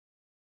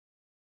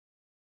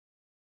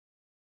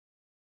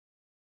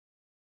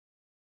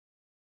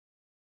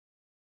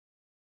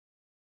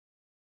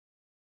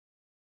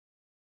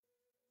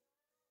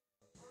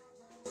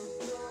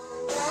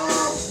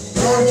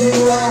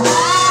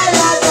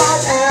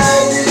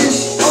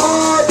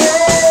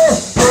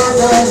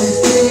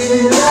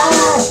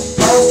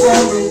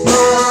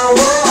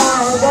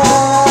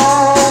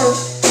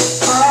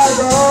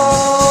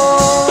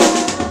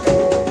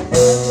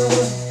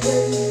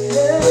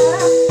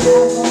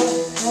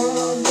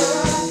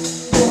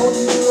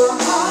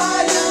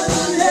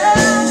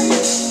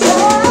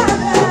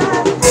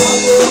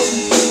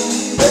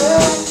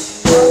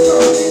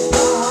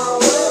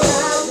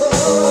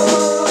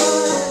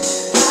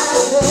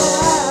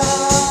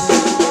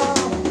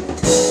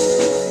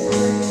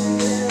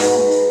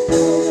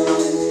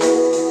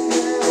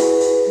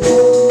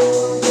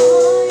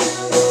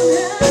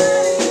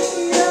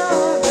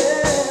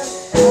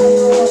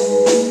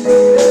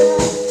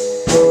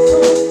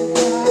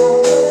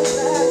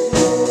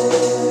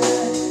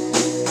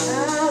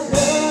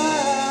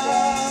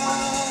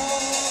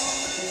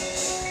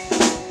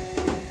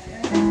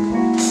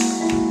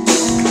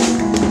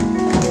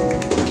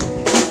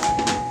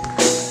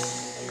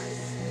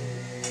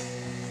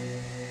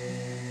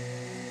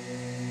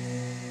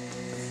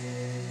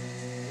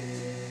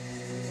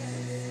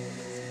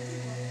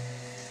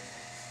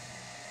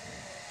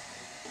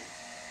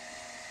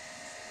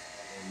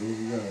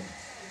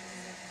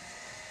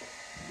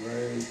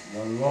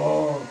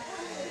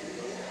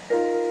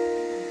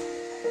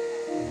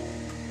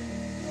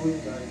We're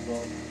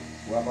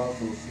about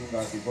to sing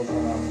our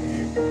devotional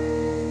hymn.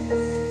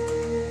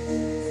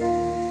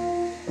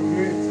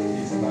 Great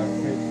is thy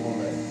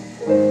faithfulness.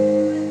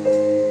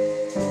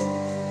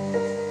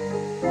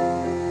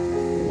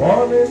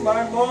 Morning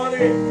by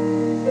morning,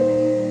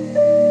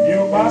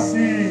 new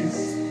mercies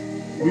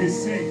we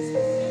see.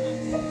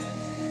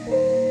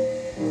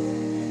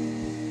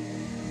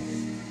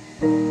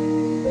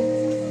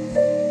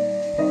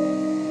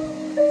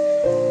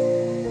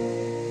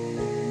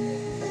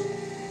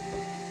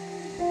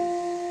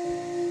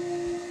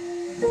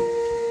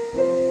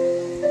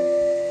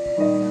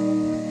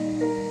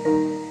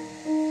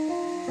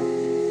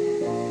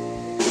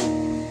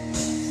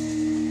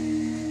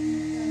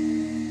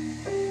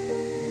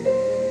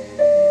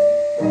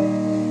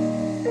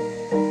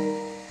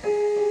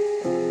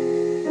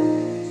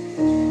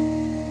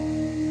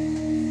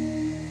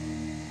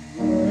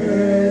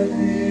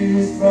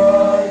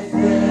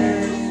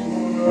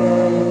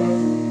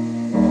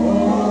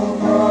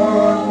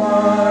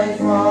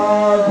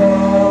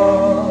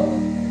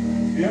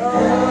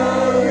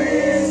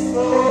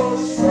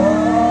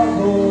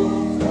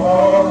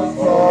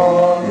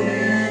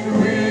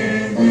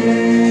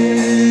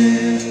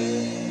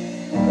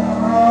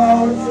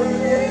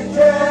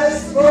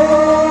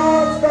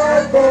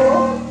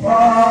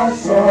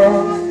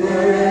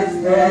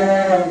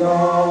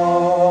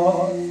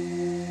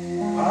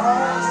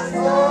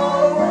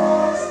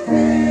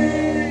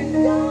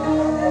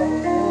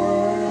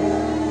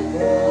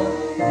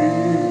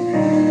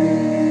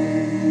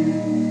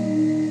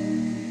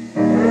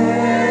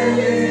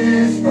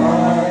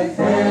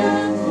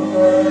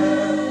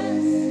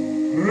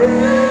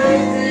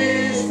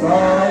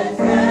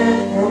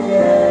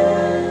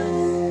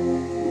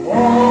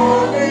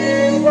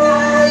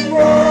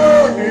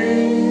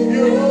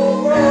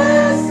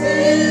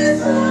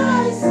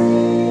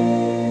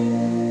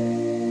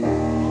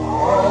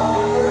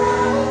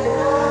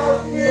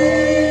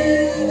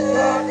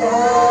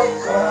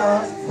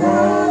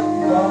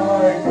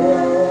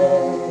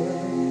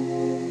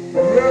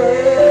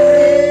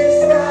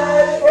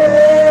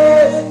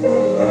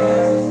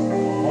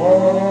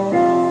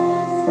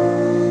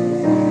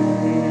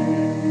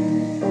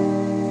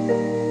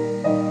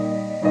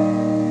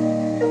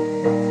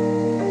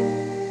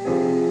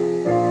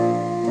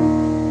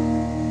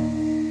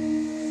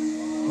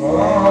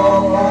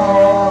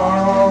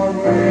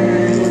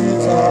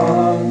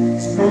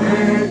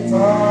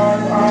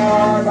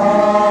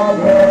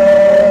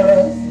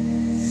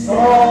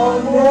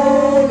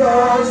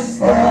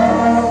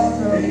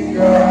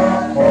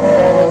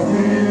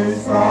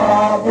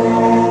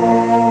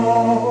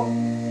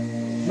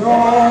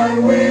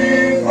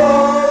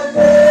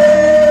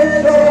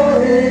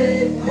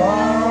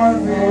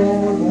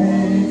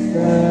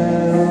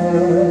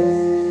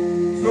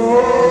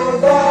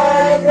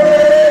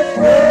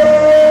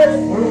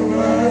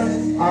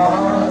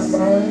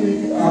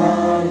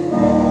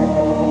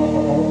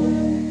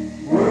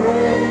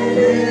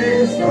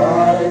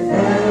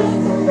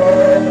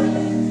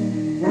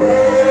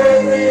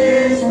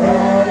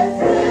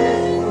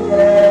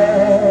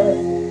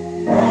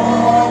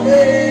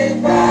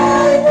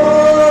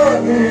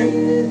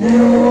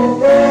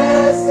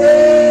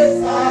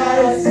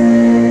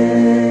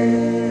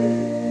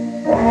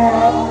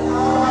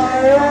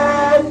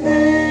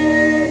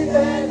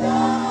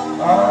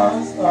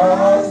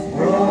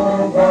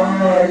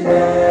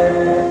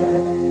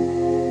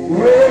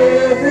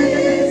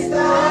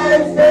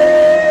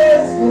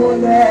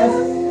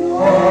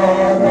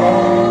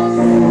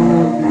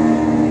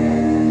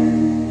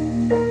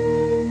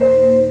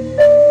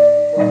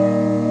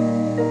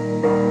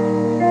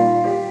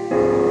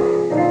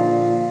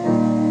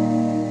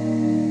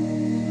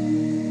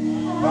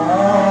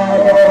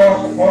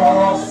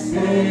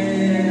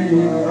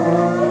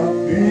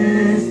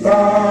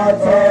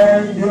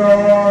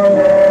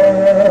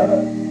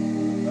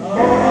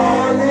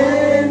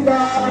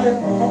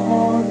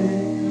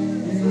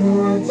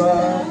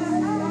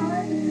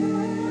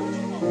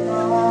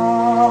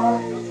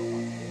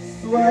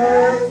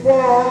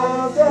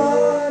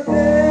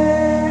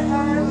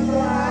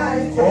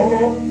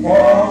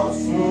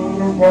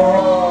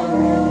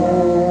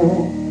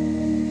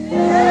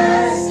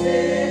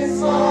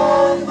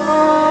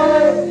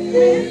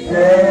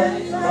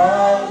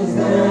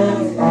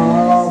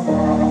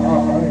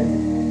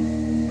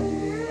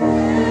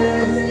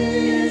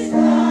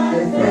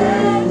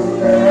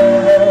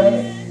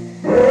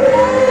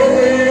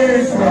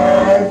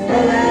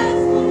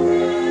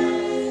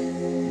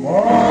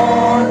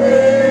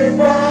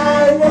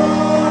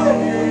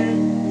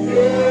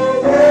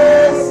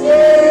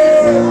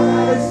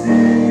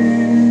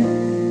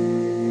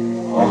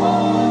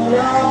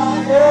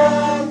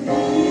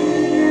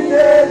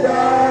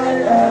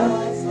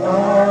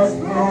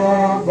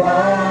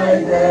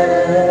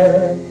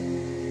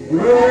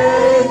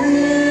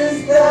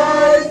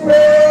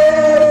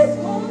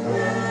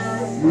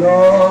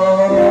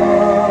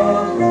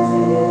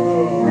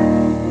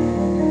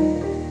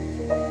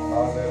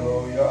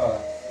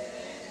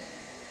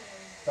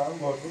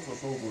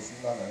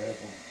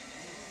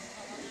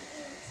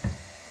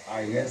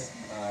 I rest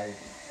my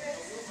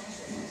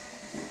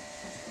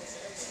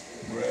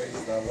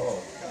praise the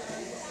Lord.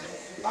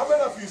 How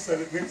many of you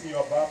celebrating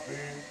your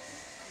birthday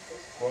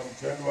from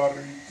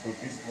January to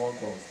this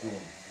month of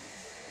June?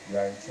 You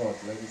are in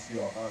church. Let me see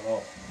your hand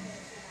up.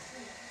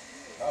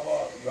 Come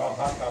on, your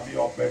hand can be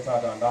up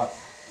better than that.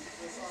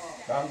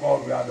 Thank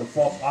God we are the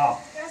first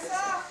half. Yes,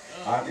 sir.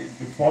 And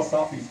the first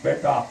half is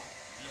better.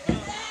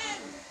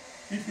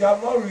 If you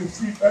have not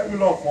received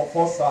envelope for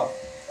first half,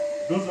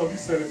 those of you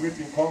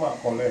celebrating, come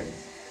and collect.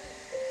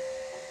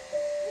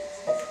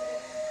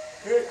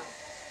 Hey.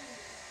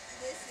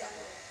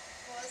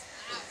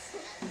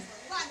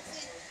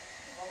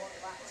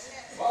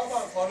 Come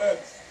and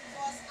collect.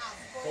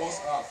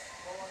 First half.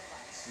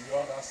 You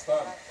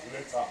understand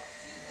later.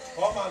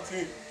 Come and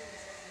take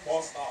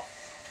first half.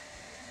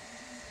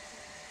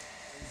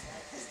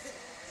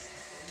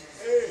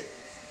 Hey,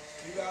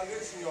 you are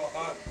raising your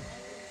hand.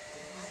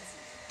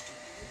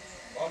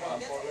 Come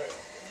and collect.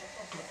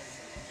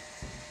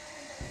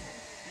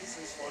 This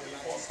is for the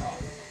first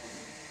half.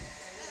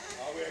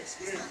 I will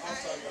explain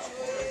after you have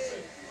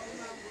collected.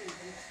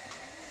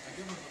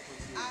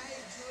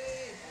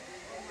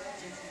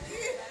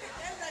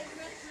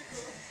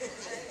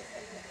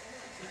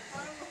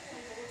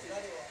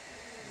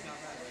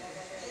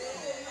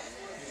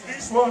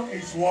 This one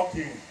is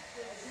working.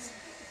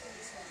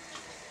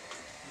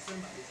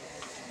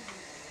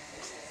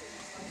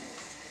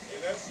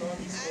 Election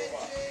is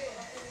over.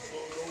 So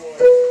no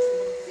worry.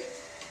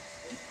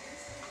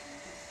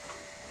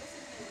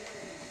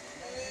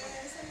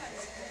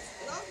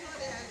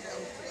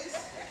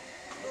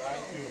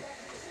 Thank you.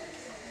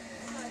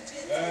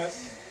 Yes.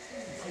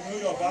 If you know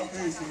your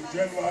birthday is in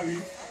January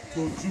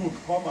to June,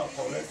 come and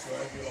collect your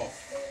envelope.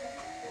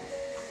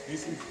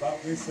 This is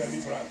birthday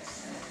celebrants.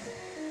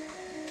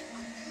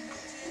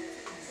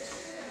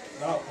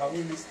 Now, can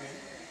we listen?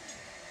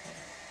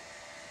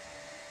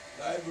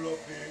 The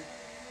envelope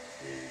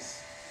is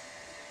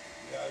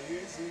we are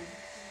using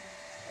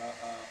a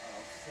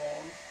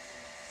fund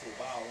to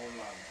buy our own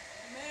land.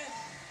 Amen.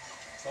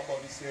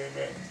 Somebody say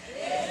amen.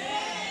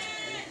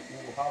 Amen. We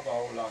will have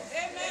our own land.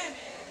 Amen.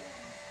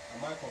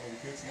 Am I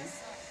communicating?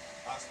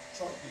 As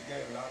church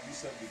began land,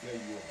 Bishop began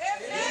you.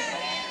 Amen.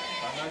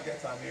 Can I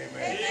get an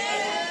amen?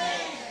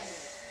 Amen.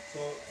 So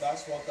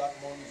that's what that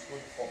money is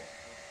going for.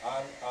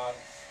 And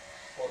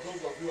for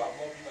those of you who have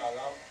not been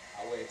around,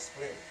 I will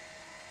explain.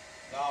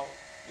 Now,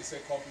 it's a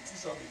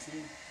competition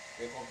between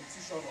the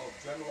competition of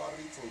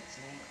January to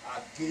June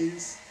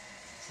against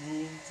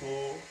June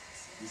to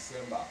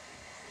December.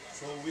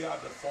 So we are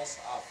the first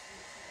half.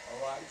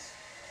 Alright?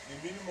 The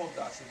minimum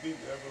that should be in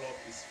the envelope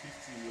is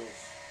 50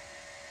 euros.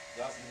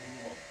 That's the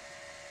minimum.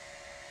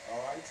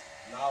 Alright?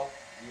 Now,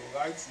 you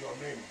write your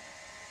name.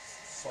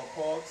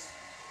 Support.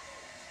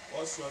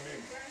 What's your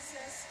name?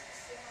 Princess.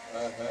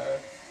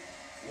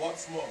 What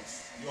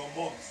month? Your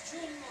month.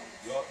 June month.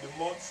 The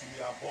month you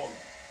are born.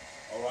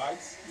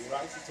 Alright? You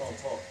write it on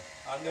top.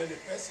 And then the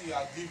person you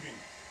are giving,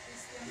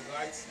 you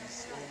write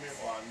his own name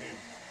or her name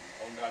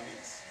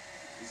underneath.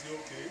 Is it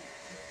okay?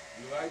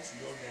 You write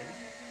your name,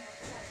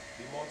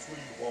 the month when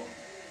you born.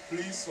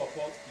 Please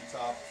support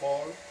Peter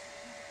Paul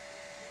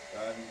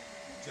and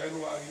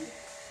January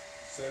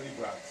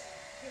celebrant.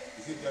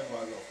 Is it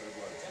January or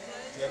February?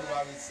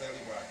 January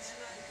celebrant.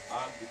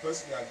 And the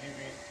person you are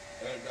giving,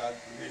 Elder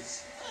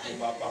Grace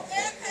Obaba.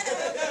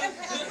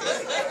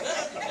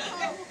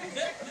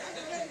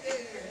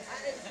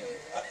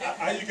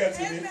 Are you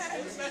getting me?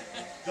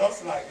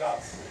 Just like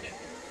that.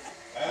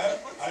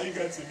 Are you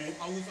getting me?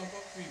 I will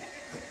support you.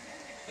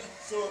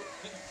 So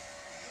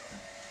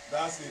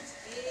that's it.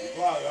 You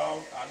go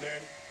around and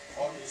then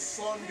on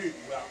Sunday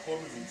we are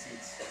coming with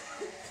it.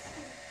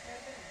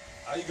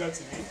 Are you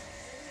getting me?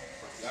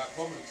 We are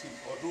coming with it.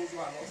 For those who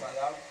are not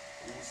around,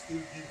 we will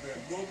still give them.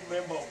 No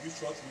member of this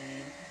church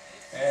will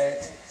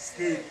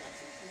stay.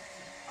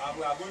 And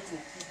we are going to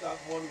keep that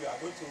money. We are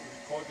going to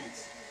record it.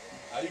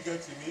 Are you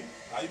getting me?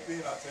 Are you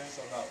paying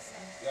attention now?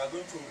 We are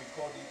going to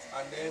record it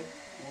and then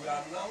we will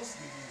announce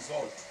the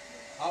result,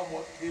 how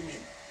much came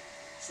in,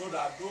 so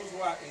that those who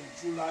are in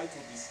July to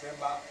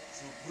December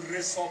should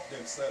brace up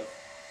themselves.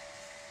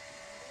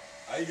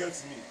 Are you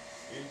getting me?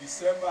 In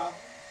December,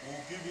 we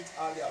will give it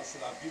earlier. We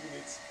should have given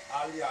it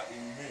earlier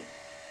in May.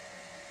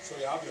 So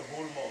you have a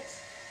whole month,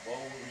 but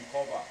we will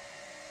recover.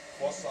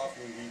 First half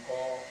we will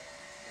recall.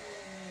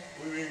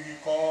 We will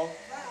recall.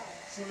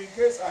 So in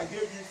case I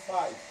gave you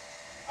 5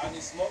 and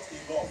it's not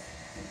enough,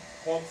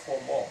 come for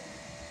more.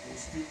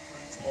 We'll still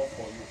print more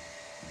for you.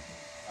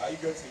 Are you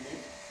getting me?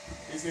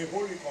 It's a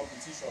holy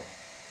competition.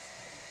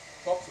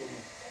 Talk to me.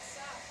 Yes,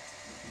 sir.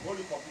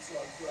 Holy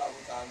competition so that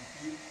we can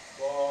build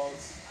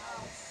God's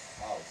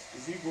house.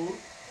 Is it good?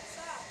 Yes,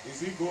 sir.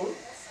 Is it good?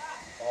 Yes, sir.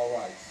 All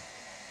right.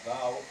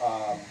 Now,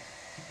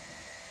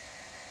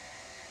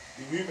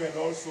 the women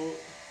also,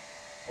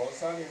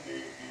 concerning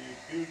the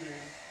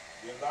building,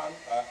 the land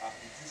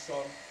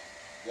acquisition,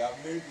 they have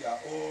made their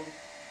own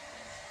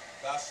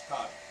dash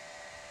card.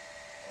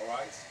 All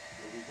right.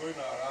 They'll be going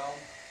around,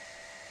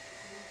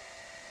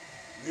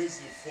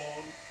 raising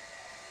fund,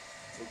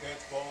 to get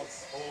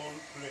God's own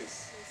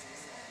place.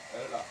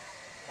 Elder,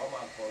 come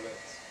and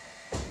collect.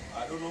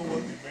 I don't know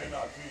what the men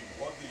are doing,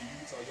 what the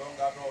youth or young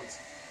adults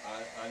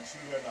and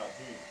children are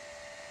doing.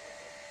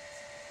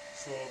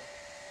 So,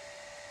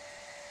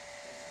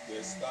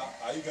 they start.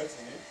 Are you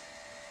getting it?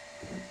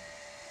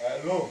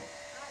 Hello.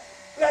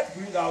 Let's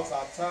bring out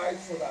our tithe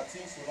so that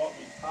things will not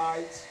be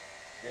tight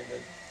in the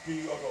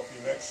period of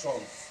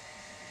elections.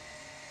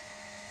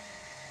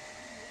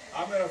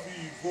 How many of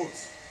you vote?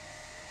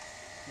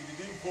 If you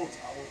didn't vote,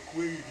 I will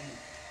query you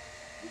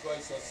because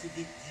it's your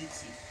civic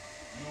duty.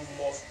 You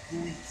must do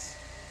it.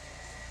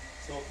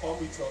 So come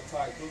with your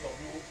tithe. Those of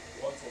you who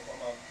want to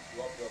come and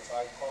drop your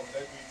tithe, come.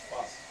 Let's do it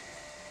fast.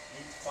 Do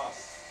it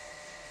fast.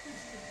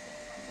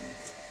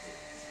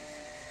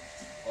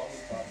 Come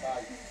with our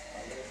tithe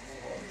and let's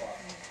move on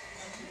fast.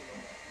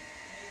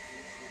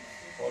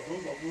 For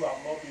those of you who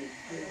have not been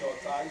paying your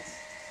tithe,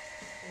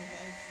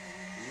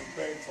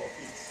 repent of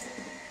it.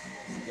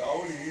 You are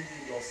only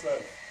hindering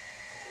yourself.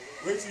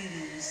 Wait till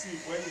you receive.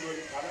 When you know,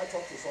 can I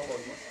talk to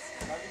somebody?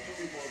 Can you give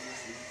me more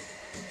receive?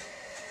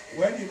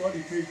 When you know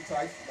the pay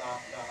tithe,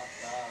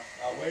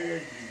 where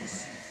you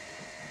receive.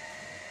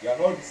 You are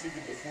not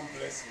receiving the full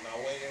blessing.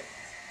 Now where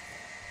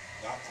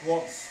that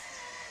comes.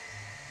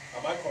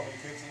 Am I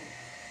communicating?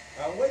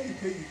 And when you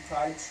pay the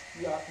tithe,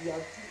 you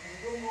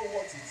don't know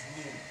what it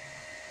means.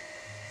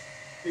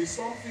 It's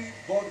something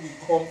God will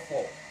come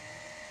for.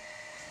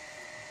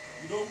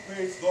 You don't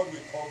pay it, God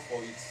will come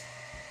for it.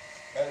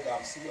 Elder,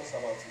 I'm serious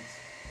about it.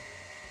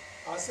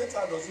 And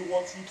Satan doesn't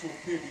want you to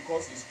pay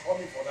because he's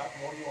coming for that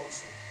money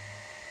also.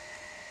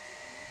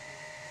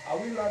 Are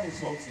we learning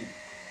something?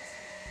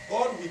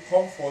 God will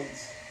come for it.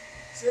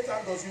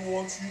 Satan doesn't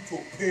want you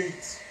to pay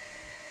it.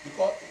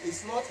 Because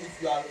it's not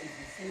if you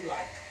feel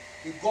like.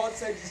 If God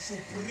said you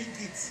should bring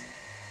it,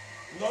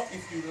 not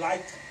if you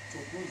like to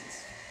do it.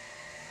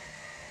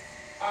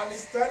 And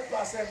it's 10%,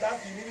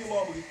 that's the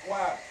minimum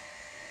required.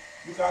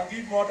 You can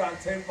give more than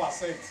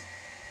 10%.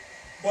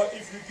 But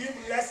if you give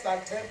less than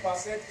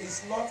 10%,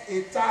 it's not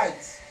a tithe.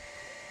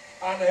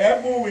 And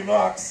heaven will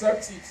not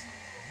accept it.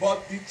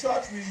 But the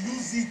church will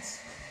use it.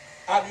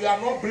 And you are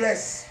not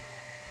blessed.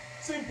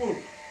 Simple.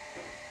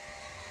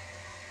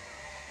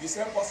 The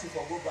same person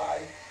for go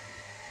buy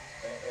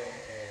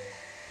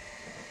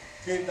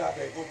that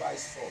they go buy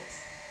salt.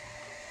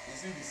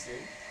 Is it the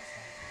same?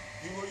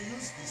 You will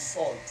use the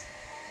salt,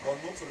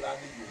 but not to land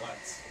it you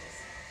want.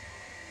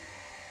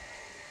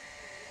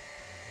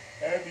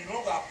 And you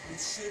don't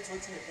appreciate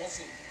what a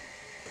person.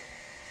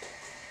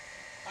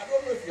 I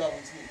don't know if you are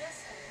with me.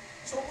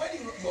 So when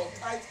your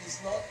tithe is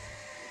not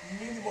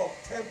minimum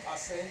 10%,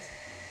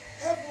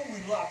 heaven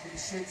will not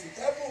appreciate it.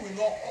 Heaven will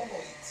not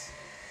honor it.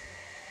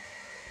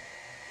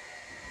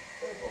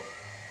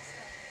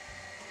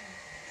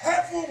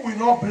 Heaven will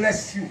not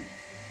bless you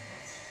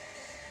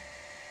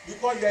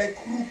because you are a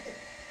crook.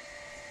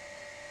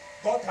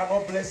 God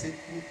cannot bless a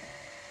crook.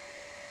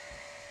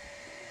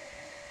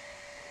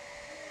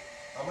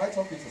 Am I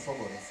talking to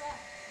somebody?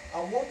 I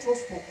want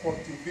us to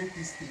cultivate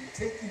this thing.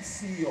 Take it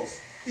serious.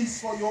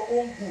 It's for your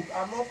own good.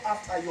 I'm not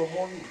after your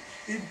money.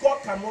 If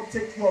God cannot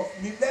take care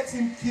of me, let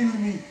him kill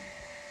me.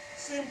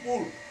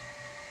 Simple.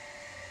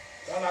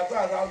 And I go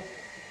around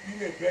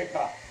being a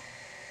beggar.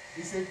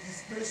 It's a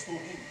disgrace to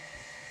him.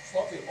 It's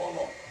not an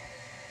honor.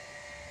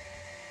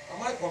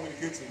 Am I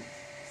communicating?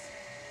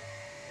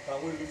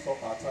 Can we lift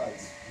up our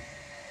tithes?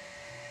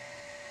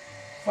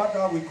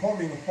 Father, we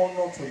come in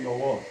honor to your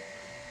word.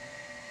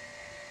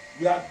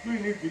 We are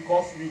doing it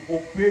because we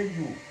obey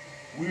you.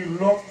 We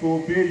love to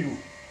obey you.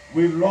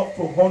 We love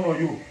to honor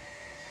you.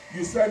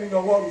 You said in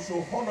the word we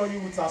should honor you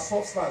with our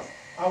substance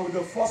and with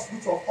the first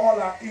fruit of all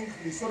our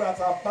increase, so that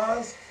our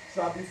barns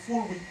shall be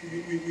full with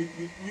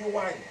new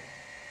wine.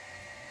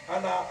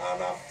 And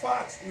our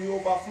fat will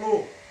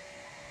overflow.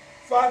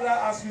 Father,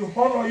 as we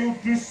honor you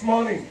this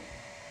morning,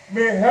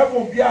 may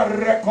heaven be a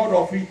record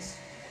of it.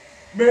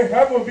 May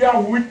heaven be a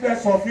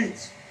witness of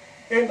it.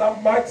 In the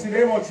mighty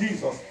name of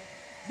Jesus.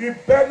 The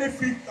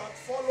benefit that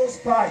follows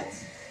tithe,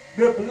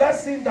 the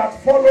blessing that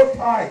follows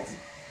tithe,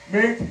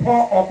 may it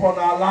pour upon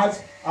our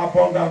lives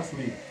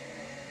abundantly.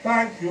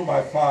 Thank you,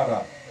 my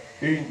Father.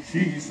 In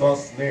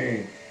Jesus'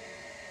 name.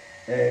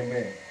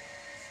 Amen.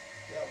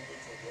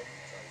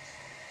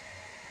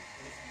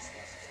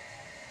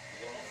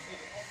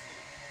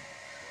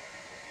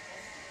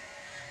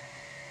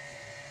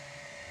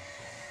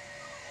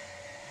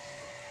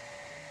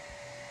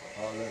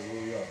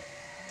 Hallelujah.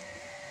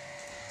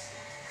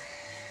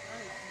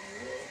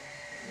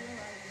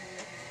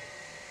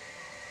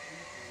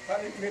 Can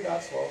you play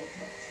that song?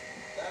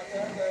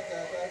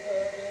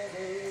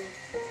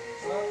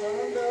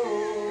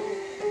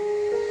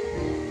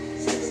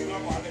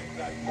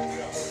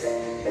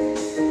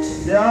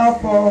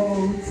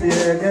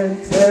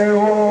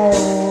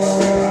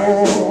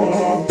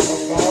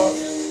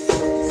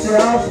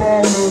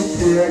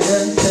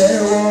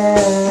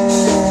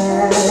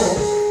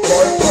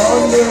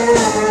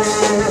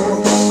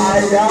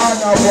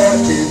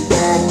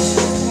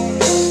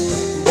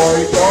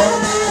 Boy,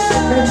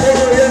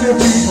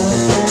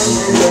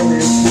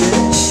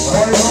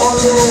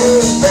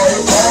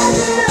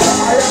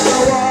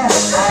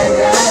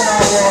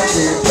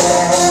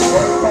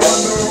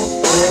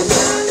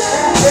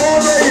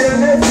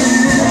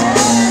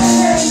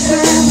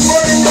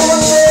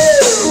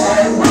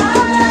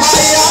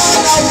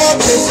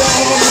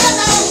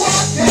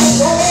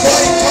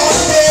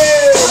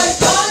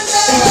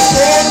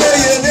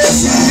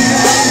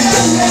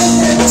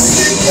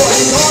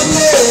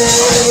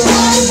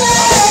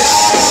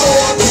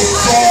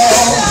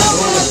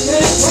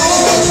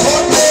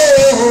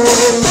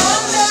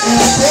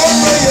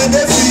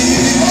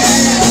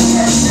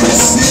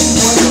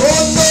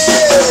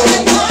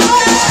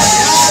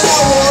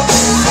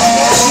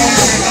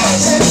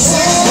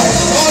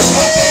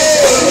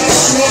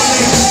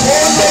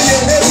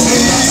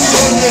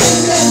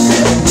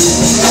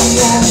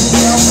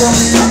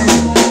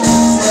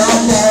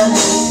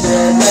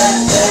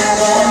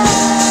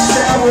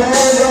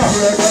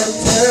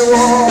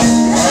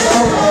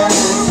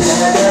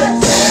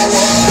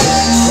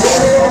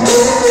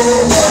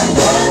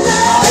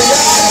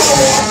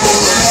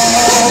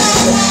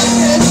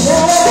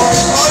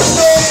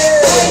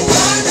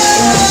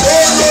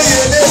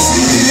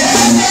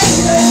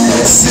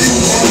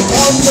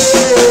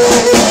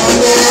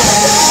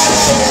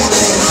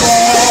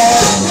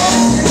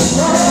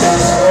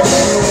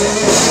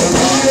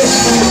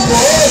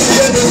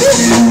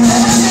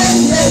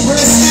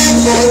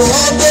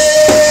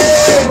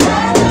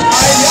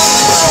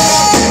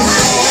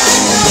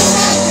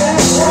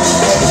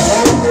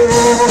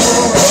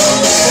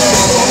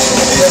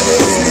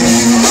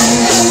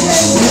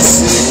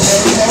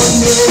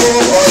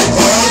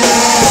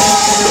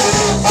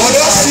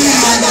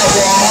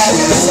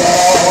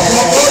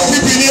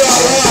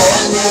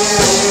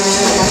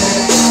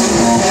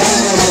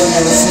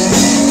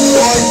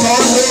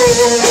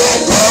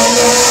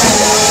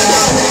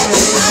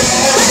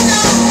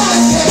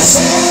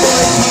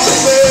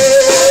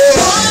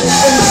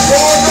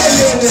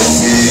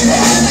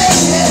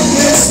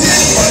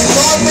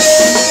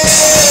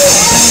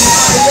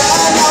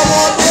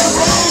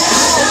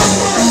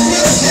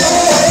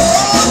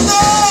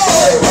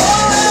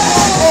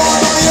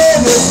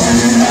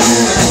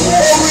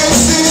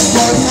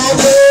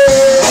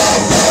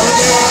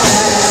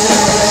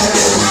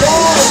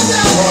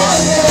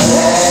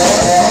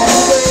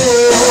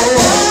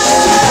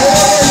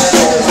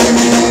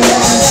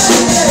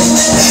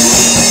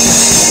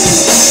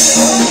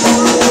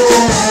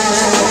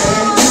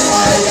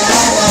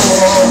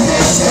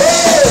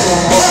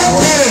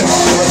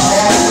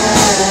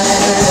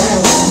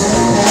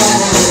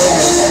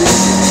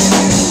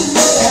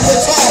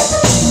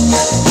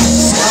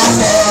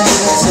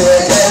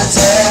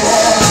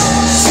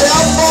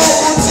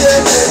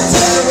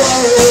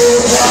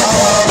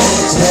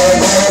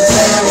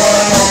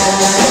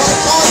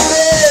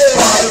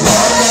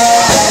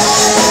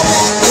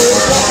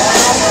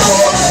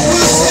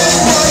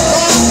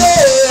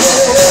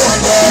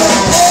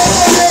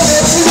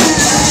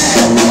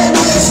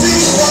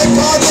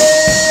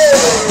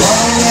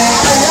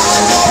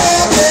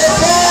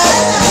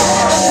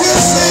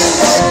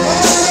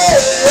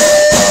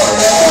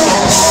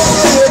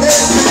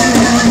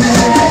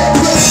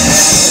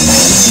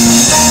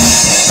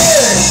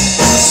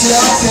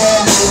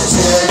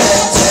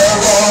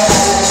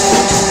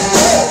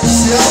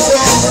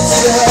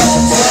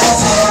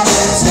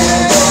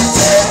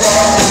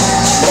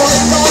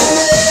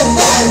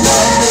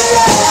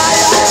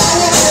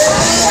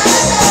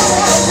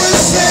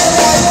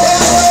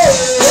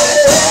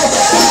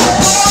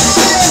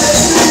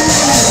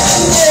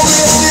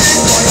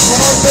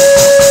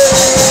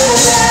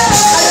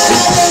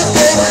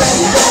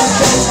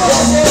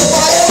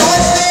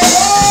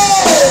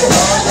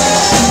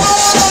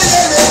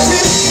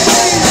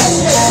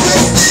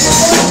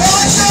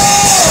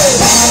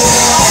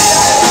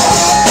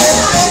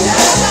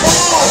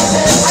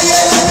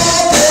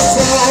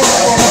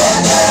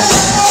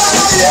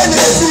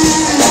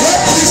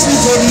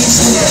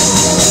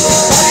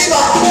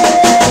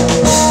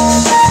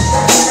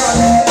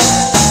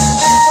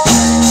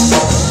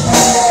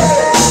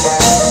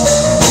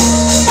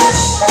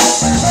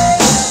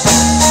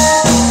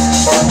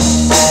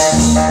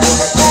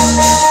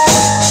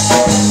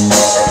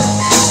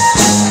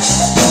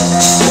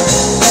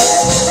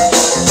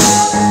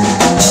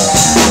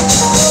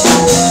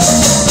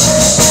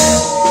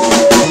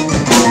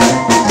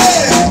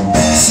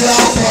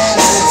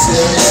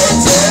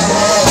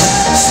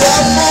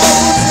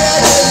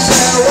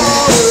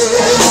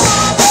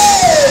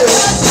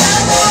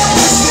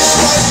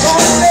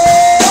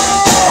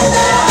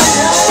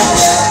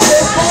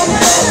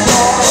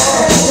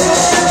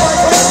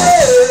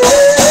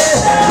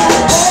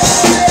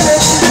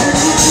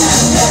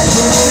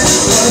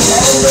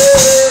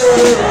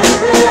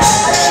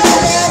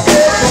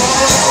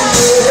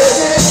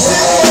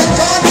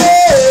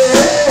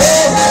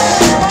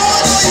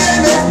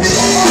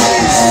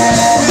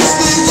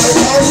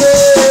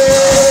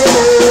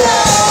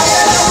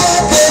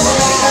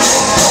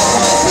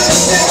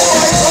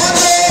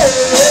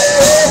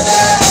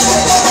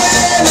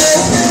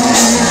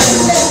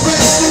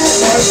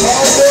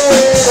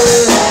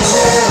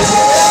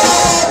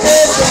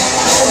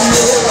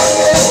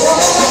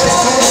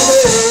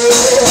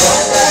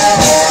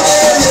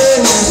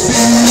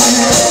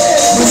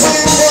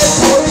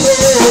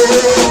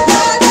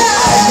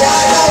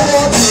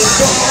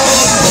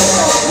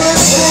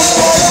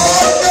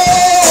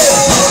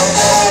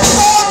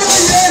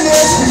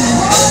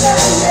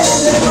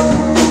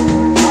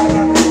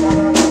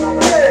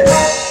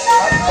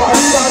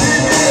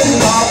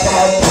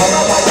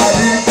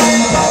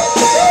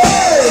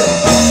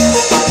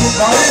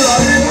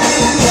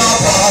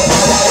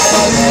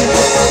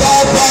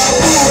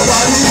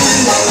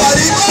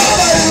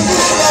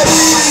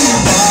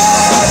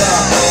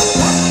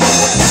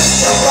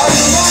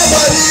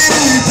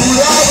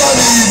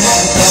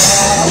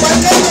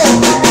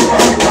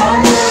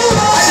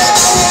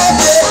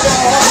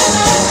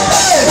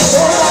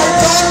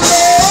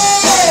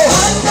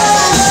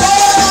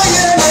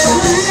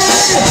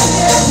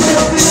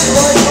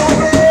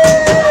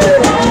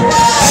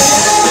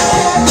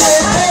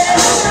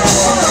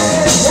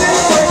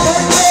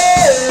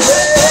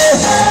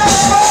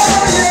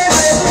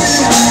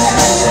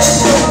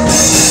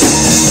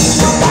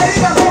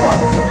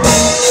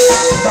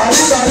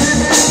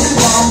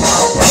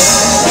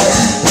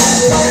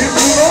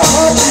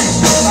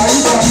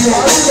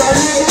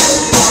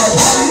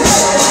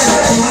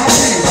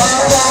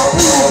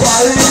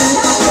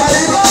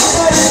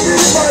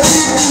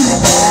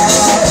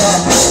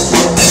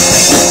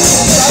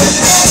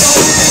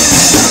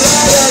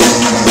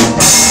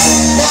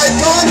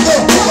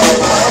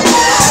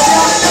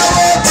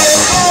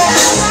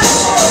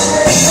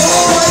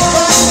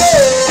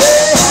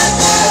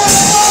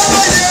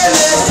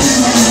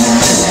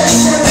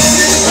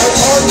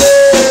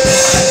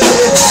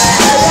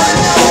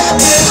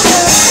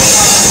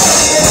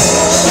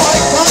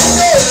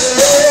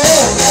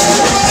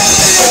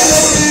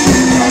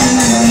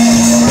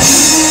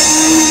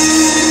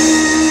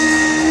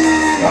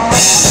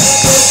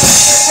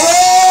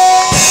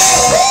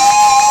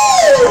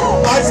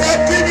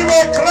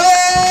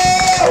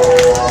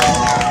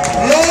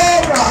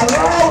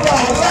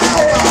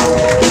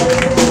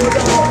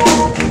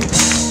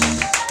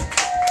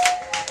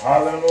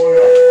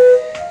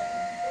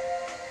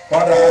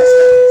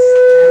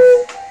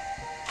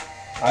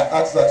 I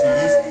ask that you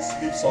use these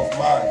lips of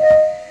mine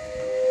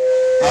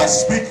and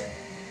speak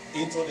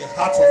into the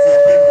heart of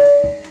your people.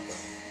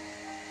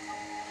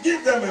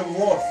 Give them a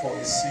word for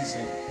a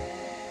season,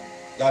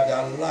 that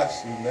their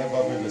lives will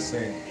never be the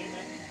same.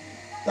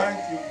 Thank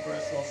you,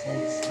 precious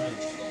Holy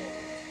Spirit.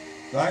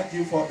 Thank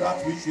you for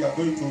that which you are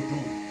going to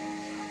do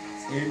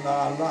in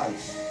our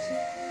lives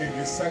in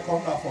the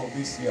second half of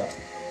this year.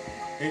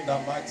 In the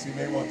mighty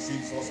name of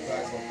Jesus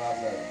Christ of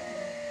Nazareth.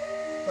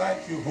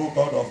 Thank you, O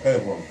God of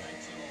heaven.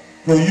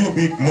 To you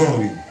be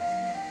glory,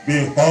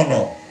 be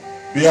honor,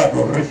 be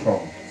adoration.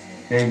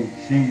 In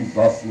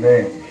Jesus'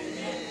 name.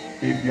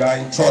 If you are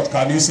in church,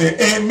 can you say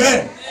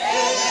amen?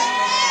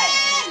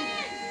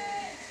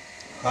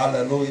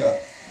 Hallelujah.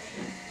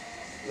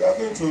 We are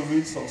going to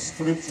read some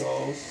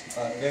scriptures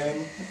and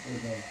then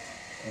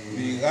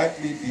we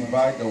rightly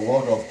divide the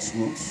word of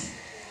truth,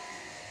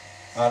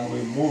 and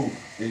we move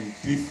in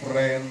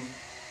different,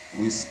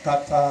 we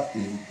scatter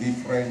in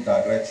different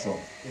directions.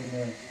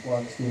 Amen.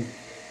 1, 2.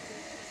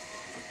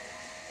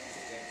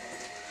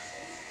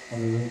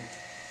 Hallelujah.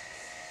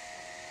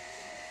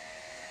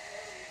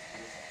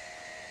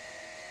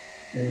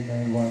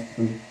 Amen. 1,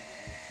 2.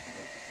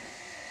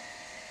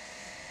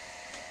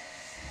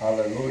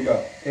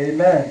 Hallelujah.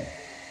 Amen.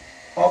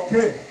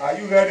 Okay, are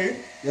you ready?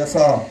 Yes,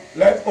 sir.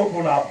 Let's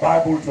open our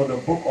Bible to the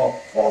book of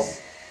 1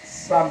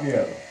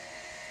 Samuel,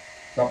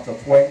 chapter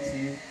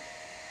 20,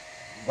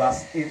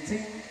 verse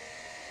 18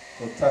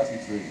 to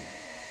 33.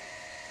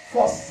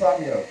 1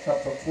 Samuel,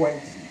 chapter 20,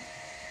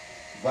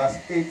 verse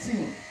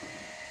 18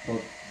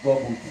 to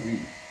 33.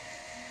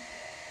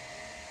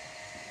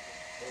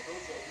 For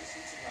those of you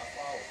sitting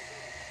afar,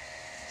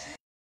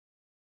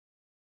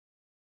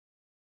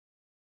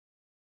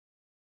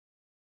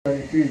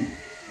 23.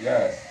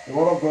 yes. The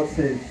word of God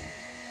says,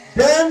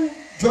 Then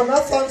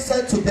Jonathan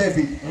said to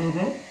David,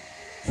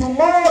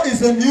 Tomorrow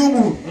is a new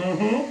moon,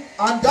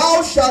 and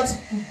thou shalt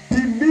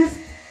be missed,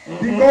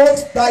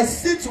 because thy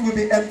seat will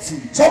be empty.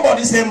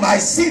 Somebody say, my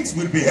seat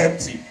will be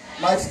empty.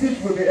 My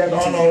seat will be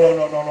empty.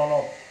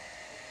 No.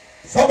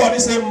 Somebody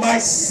say, my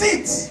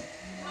seat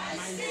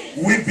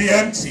will be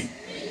empty.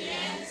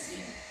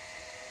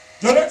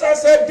 Jonathan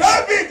said,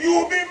 David, you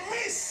will be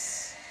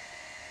missed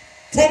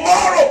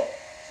tomorrow,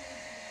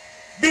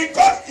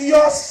 because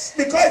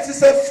it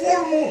is a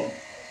full moon.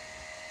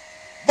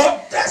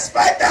 But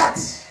despite that,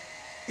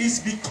 it's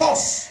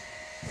because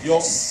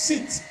your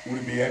seat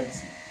will be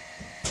empty.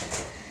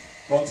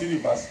 Continue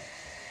verse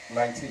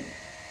 19.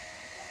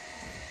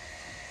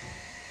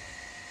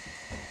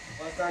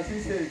 Verse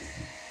 19 says,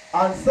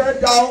 And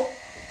said thou,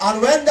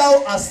 and when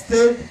thou hast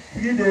stayed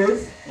 3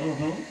 days,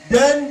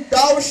 then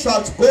thou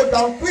shalt go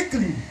down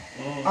quickly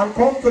and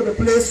come to the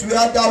place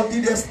where thou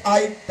didst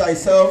hide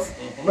thyself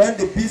when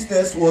the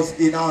business was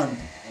in hand,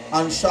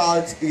 and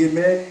shalt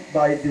remain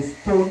by the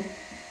stone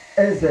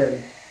Ezel.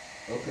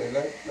 Okay,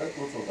 let's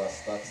go to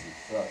verse 30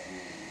 so that we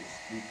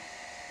speak.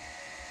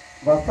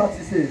 Verse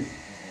 30 says,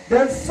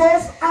 Then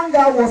Saul's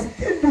anger was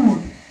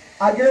kindled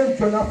against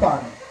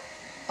Jonathan,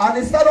 and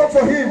he said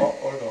unto him,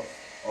 Hold on.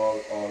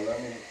 Or let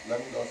me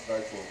just try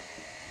to.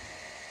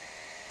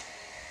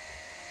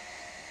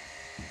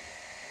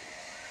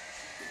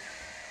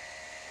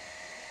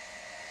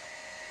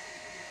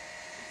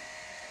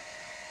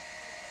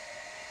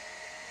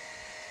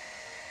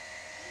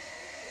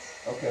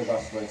 Okay,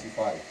 verse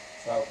 25.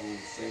 So I will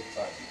save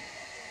time.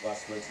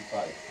 Verse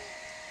 25.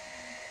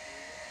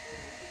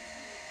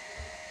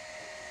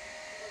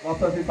 Verse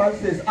 25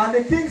 says, And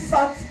the king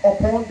sat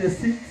upon the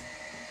seat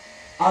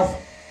as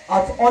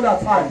at other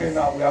times. Okay,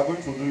 now we are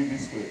going to do it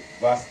this way.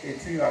 Verse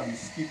 18, and you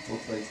skip to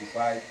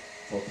 25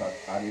 to 30,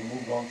 and you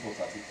move on to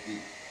 33,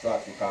 so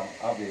that you can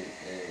have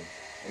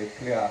a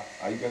clear.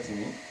 Are you getting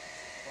me?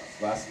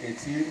 Verse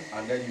 18,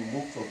 and then you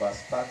move to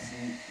verse 30,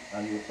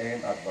 and you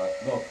end at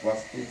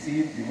verse 18,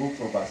 you move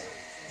to verse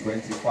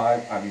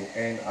 25, and you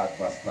end at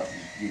verse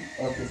 33.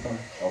 Okay, sir.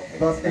 Okay.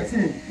 Verse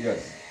 18.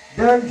 Yes.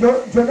 Then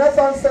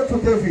Jonathan said to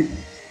David,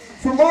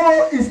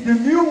 Tomorrow is the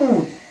new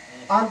moon,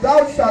 and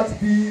thou shalt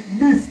be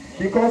missed,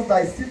 because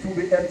thy seat will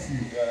be empty.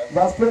 Yeah.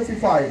 Verse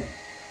 25.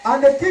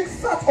 And the king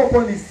sat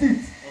upon his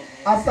seat,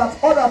 as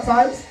at other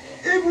times,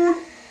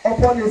 even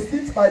upon a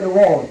seat by the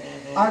wall.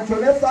 And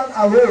Jonathan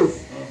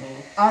arose,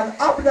 and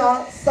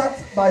Abner sat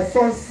by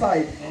Saul's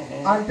side,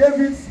 and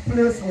David's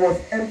place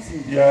was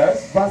empty.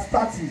 Yes. Verse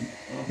 30.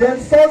 Then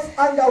Saul's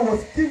anger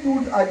was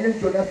kindled against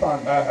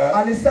Jonathan,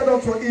 and he said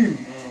unto him,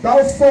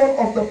 Thou son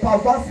of the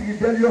perverse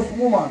rebellious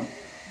woman,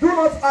 do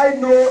not I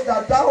know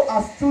that thou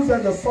hast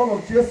chosen the son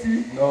of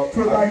Jesse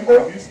to thine own?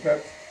 Have you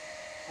stepped?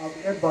 I'll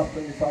be at verse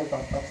 25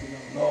 and 30 now.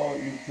 No,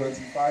 in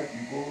 25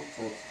 you go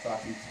to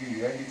 33.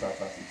 You end it at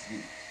 33.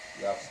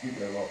 You have skipped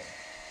a lot.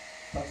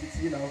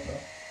 33 now, sir.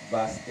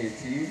 Verse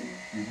 18,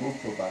 you move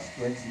to verse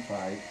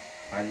 25,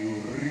 and you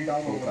read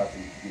to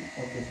 33.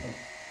 Okay, sir.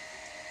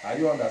 Are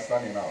you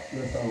understanding now?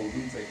 Yes, sir. So we'll do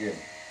it again.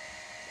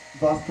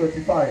 Verse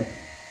 25.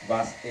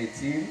 Verse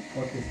 18,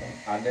 Okay, sir.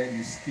 and then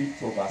you skip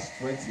to verse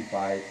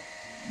 25.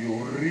 You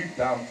read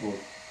down to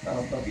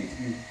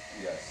 33.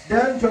 Yes.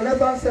 Then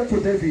Jonathan said to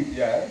David,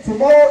 Yes.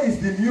 tomorrow is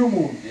the new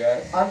moon,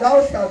 Yes. and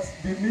thou shalt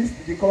be missed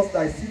because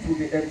thy seat will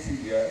be empty.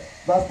 Yes.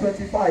 Verse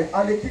 25.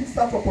 And the king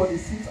sat upon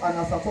his seat, and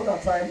as at other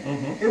time,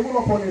 Mm-hmm. even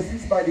upon his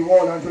seat by the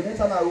wall, and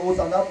Jonathan arose,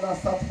 and Abner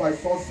sat by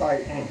Saul's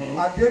side,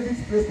 and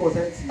David's place was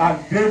empty.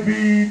 And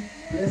David's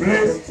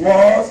place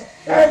was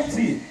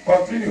empty.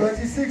 Continue.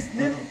 26.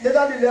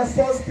 Nevertheless,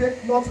 Saul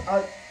spake not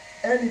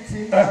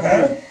anything,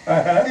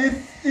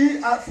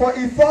 for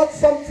he thought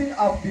something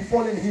had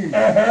befallen him.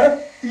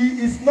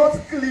 He is not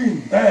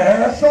clean.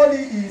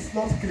 Surely he is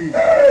not clean.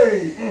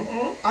 Hey.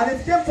 And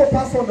it came to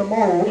pass on the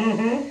morrow,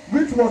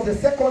 which was the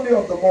second day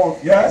of the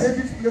month, Yes.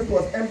 David's place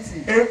was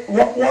empty.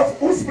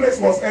 Whose place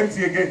was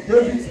empty again?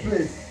 David's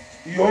place.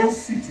 Your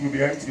seat will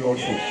be empty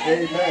also.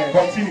 Amen.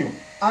 Continue.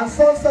 And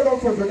Saul said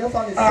unto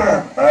Jonathan his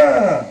son,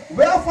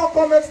 wherefore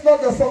cometh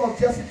not the son of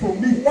Jesse to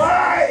me?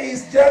 Why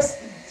is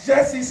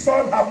Jesse's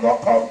son have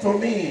not come to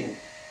me?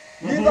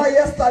 Neither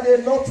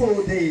yesterday nor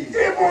today.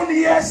 Even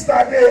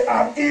yesterday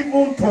and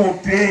even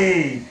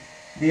today,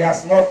 he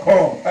has not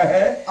come.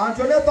 And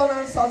Jonathan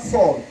answered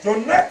Saul.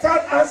 Jonathan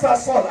answered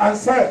Saul and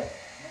said,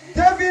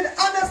 David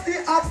honestly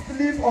asked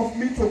leave of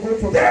me to go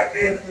to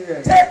David,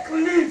 take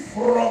leave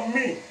from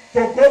me to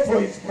go to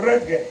his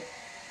brethren.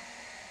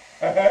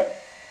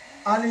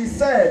 And he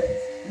said,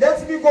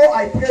 let me go,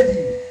 I pray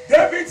thee.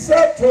 David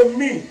said to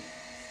me,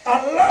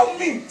 allow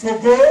me to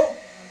go.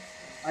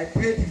 I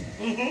pray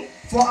thee.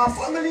 For our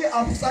family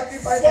have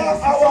sacrificed. For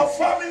our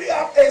family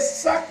have a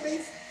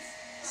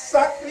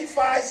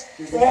sacrifice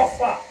to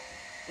offer.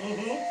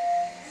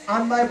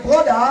 And my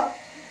brother,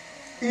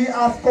 he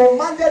has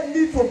commanded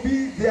me to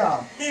be there.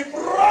 My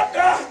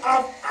brother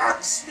have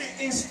asked me,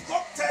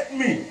 instructed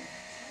me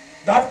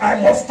that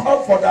I must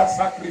come for that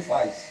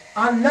sacrifice.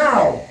 And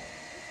now,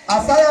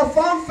 as I have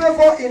found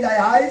favor in thy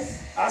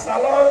eyes, as the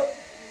Lord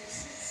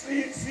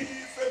see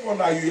favor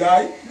in your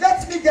eye,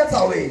 let me get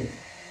away.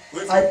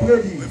 I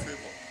pray thee. With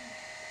favor.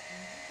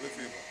 With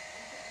favor.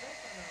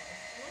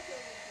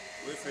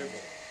 With favor.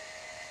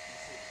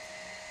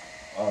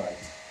 All right.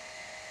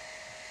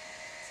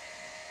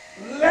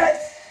 Let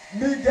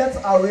me get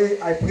away,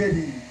 I pray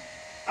thee.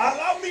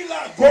 Allow me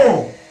to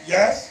go.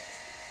 Yes.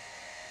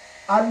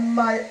 And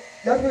let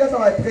me get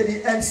away, I pray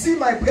thee, and see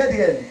my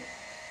brethren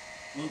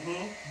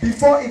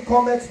before he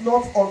cometh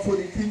not unto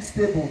the king's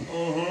table.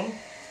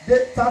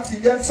 30.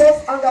 Then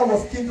Saul's anger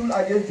was kindled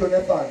against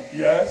Jonathan.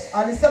 Yes.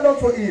 And he said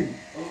unto him,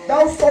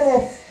 thou son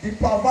of the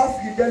perverse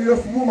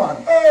rebellious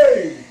woman,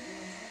 hey,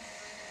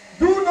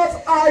 do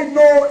not I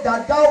know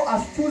that thou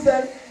hast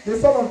chosen the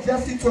son of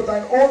Jesse to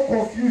thine own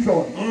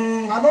confusion,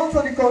 and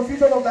unto the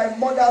confusion of thy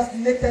mother's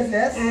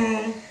nakedness?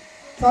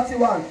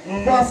 31.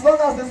 For as long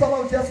as the son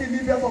of Jesse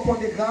liveth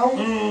upon the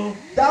ground,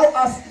 thou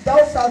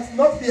shalt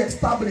not be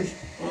established,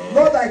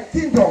 nor thy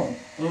kingdom.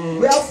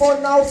 Wherefore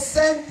now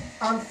send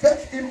and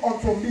fetch him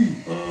unto me,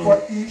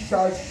 for he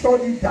shall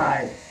surely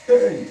die.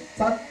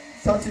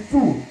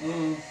 32.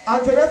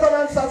 And Jonathan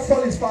answered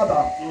Saul his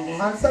father,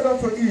 and said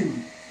unto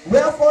him,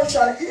 wherefore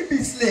shall he be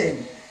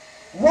slain?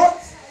 What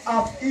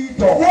have he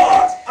done?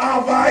 What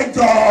have I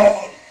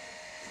done?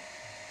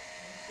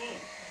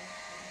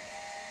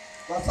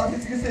 Verse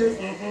 33 says,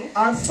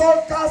 and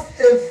Saul cast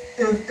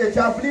a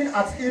javelin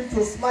at him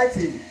to smite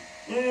him.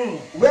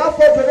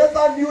 Wherefore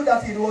Jonathan knew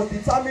that it was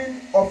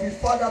determined of his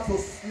father to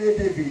slay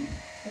David.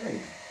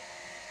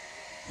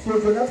 So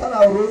Jonathan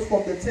arose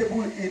from the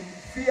table in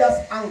fierce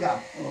anger,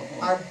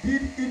 and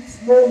did eat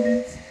no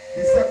meat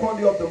the second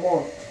day of the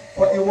month,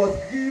 for he was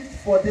grieved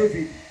for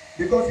David,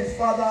 because his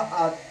father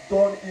had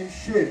done him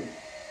shame.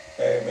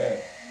 Amen.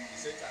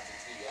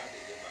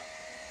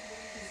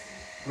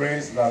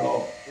 Praise the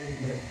Lord.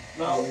 Amen.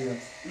 Now,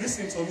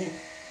 listen to me.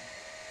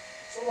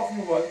 Some of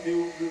you will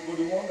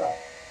wonder.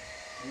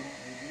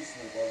 Reduce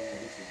my volume a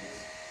little bit.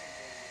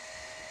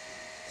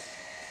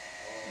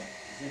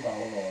 Is it my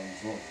own or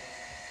his own?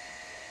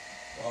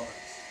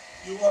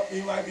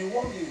 You might be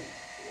wondering,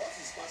 what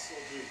is Pastor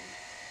doing?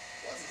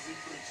 What is he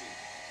preaching?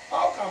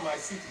 How can my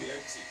seat be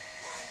empty?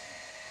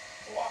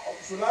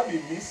 Should I be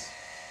missed?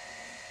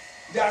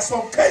 There are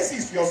some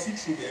cases your seat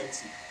should be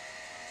empty.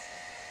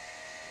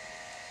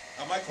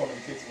 Am I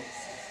communicating?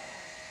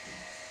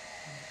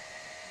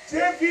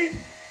 David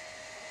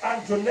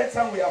and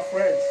Jonathan were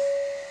friends.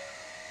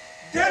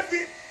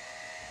 David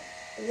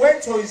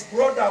went to his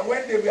brother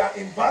when they were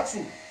in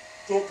battle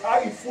to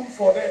carry food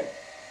for them.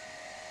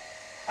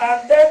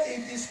 And then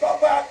he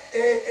discovered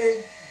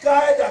a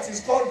guy that is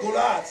called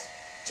Goliath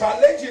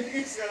challenging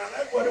Israel, and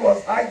everybody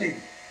was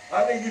hiding.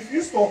 And he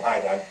refused to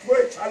hide and threw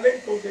a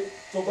challenge to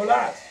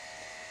Goliath.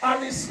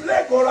 And he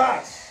slayed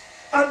Goliath.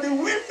 And the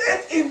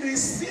women in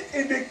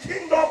the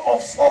kingdom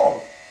of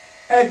Saul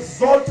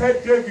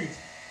exalted David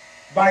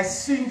by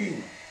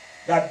singing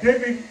that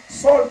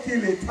Saul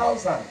killed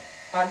 1,000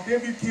 and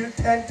David killed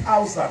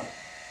 10,000.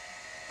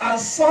 And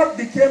Saul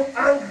became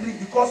angry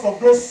because of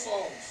those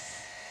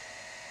songs.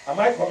 Am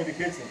I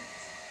communicating?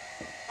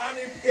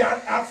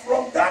 And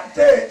from that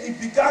day, he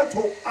began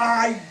to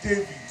eye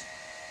David.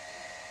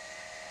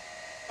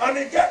 And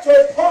he got to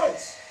a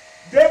point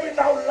David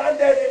now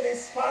landed in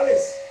his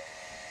palace.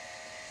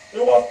 He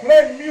was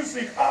playing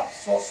music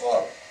harps for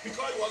Saul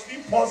because he was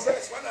being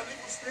possessed. When an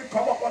evil spirit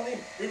come upon him,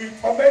 he will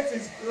torment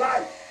his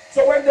life.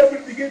 So when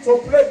David began to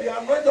play,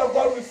 the anointing of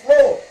God will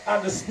flow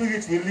and the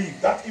spirit will leave.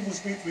 That evil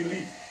spirit will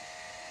leave.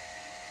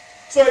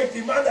 So he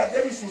demanded that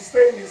David should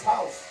stay in his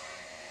house.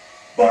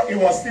 But he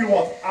was still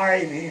what?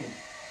 Eyeing him.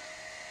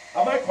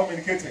 Am I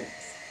communicating?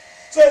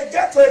 So he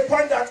get to a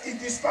point that he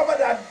discovered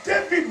that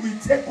David will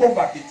take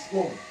over the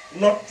throne,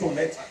 not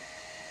Jonathan.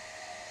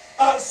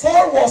 And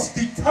Saul was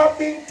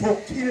determined to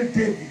kill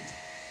David.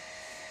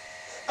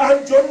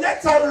 And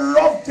Jonathan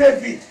loved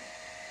David.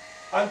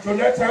 And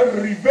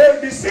Jonathan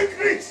revealed the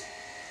secret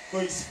to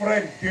his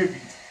friend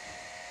David.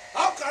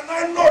 How can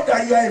I know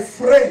that you are a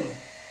friend?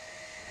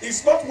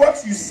 It's not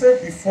what you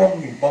say before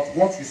me, but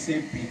what you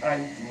say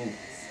behind me.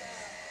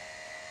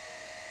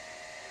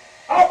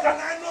 How can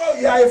I know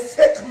you are a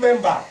fake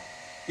member?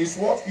 It's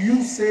what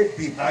you say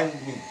behind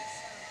me.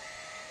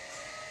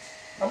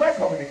 Am I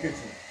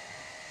communicating?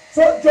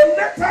 So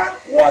Jonathan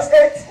was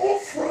a true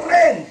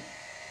friend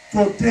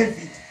to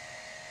David.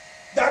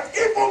 That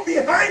even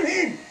behind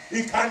him,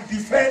 he can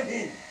defend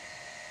him.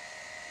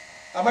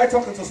 Am I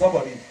talking to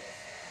somebody?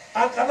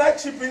 And can I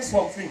chip in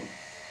something?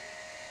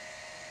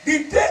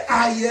 The day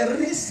I hear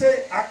you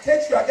say, I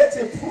catch you, I get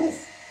a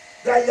proof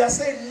that you are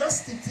saying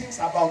nasty things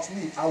about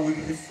me, I will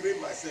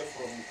refrain myself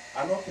from you.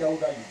 I don't care what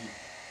you do.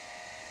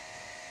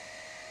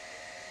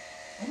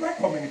 Am I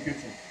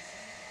communicating?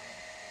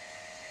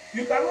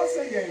 You cannot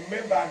say you're a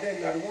member and then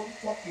you are the one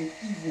talking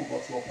evil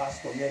about your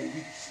pastor. You're a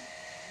witch.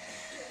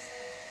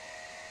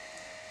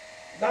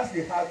 That's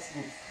the hard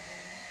truth.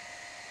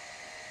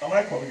 Am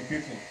I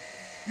communicating?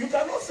 You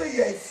cannot say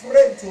you're a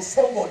friend to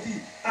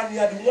somebody and you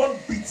are the one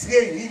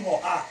betraying him or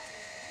her.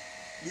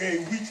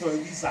 You're a witch or a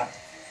wizard.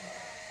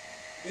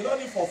 You don't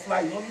need for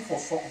fly, you don't need for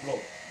suck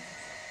blood.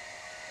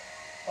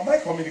 Am I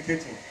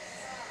communicating?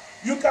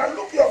 You can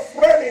look your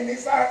friend in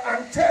his eye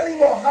and tell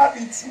him or her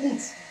the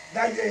truth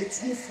that you're a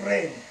true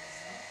friend.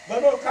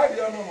 But no, carry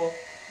on no more.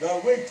 The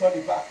way you turn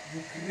it back,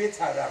 you create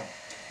a ram.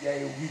 You're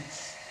a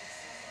witch.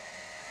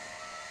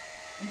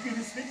 If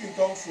you speak in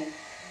tongues, so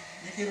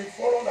you can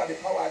fall under the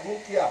power. I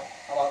don't care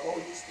about all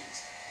these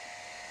things.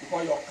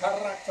 Because your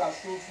character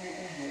shows me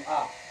who you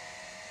are.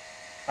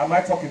 Am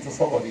I talking to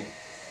somebody?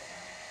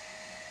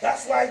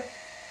 That's why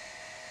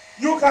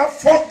you can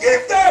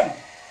forgive them.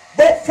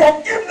 But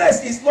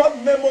forgiveness is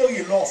not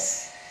memory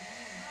loss.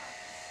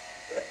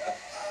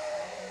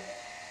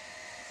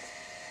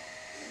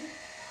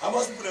 How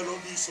much people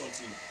don't do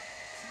something?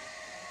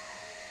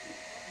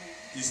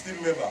 You still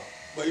remember,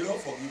 but you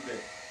don't forgive them.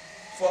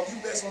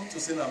 Forgiveness is not to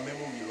say a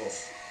memory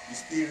loss. You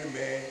still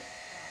remember.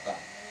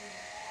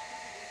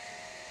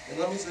 You know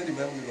what I mean? Say the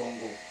memory don't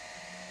go.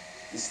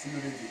 It's still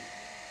ready.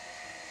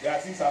 There are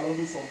things I don't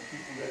do. Some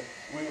people that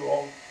way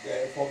wrong.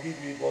 They forgive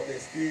me, but they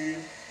still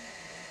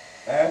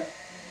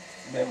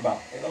remember.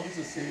 You know what I mean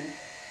to say?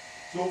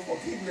 So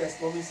forgiveness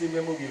don't mean say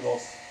memory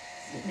loss.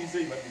 It means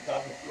say you might become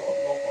not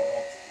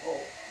corrupt. No.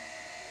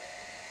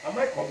 Am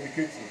I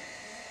communicating?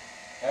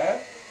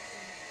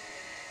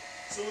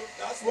 So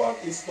that's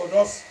what is to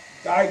just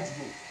guide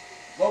you,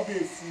 not be a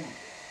fool.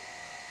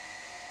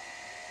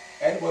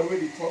 Anybody when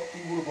they talk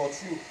evil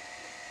about you,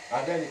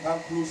 and then they come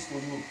close to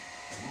you,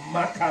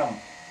 mark them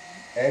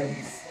and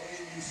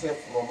refrain yourself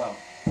from them.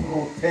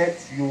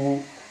 Protect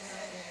you.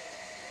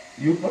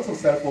 You not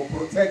yourself, but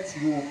protect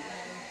you.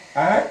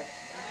 I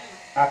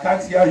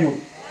can't hear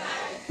you.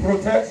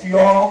 Protect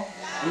your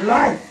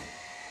life.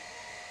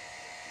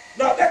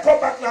 Now let's come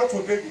back now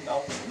to David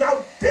now.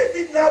 Now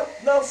David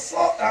now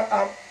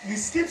saw we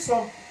skip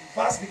some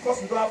verse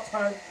because we don't have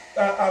time.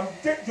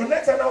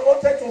 Jonathan I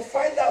wanted to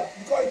find out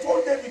because he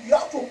told David you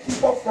have to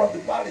keep up from the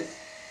palace.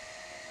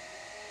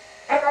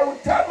 And I will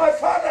tell my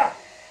father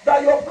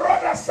that your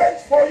brother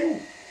sent for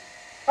you.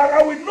 And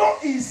I will know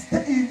the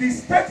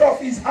state of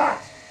his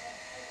heart.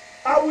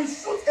 I will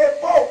shoot a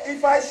bow.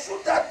 If I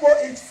shoot that bow,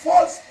 it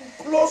falls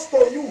close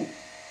to you.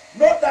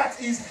 Not that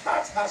his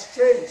heart has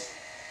changed.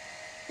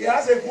 He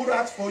has a good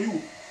heart for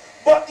you.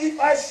 But if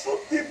I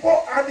shoot the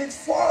bow and it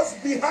falls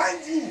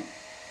behind you,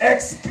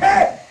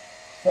 escape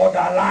for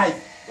their life.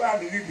 Go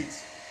and read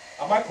it.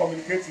 Am I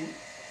communicating?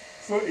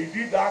 So he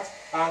did that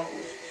and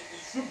he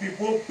shoot the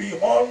bow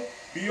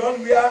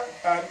beyond where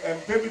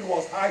David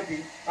was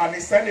hiding, and he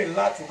sent a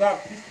lad to go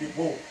and pick the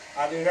bow.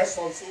 And the rest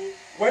also,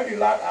 when the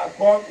lad had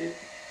gone,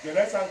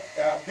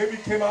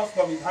 David came out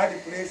from his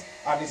hiding place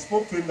and he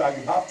spoke to him that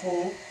you have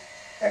to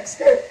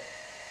escape.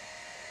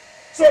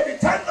 So the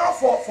time now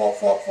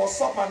for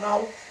supper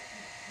now,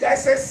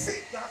 there's a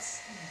seat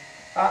that's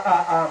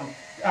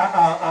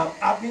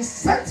have been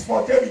set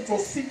for David to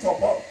sit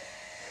upon.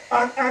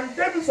 And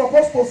David is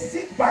supposed to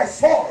sit by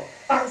Saul.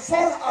 And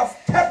Saul has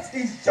kept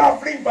his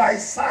javelin by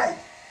his side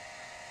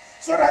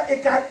so that he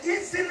can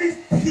easily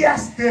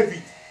pierce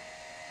David.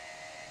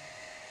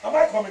 Am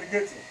I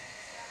communicating?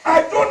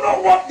 I don't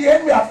know what the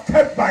enemy has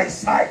kept by his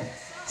side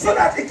so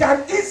that he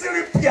can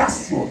easily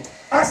pierce you.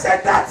 I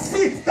said that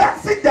seat they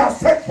have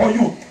set for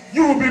you,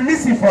 you will be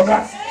missing from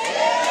that.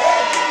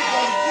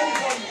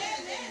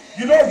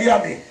 You don't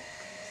hear me.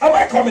 Am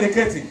I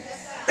communicating?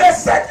 They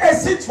set a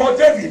seat for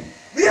David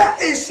where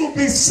he should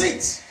be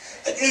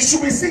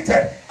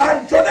seated.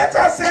 And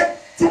Jonathan said,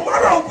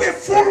 tomorrow will be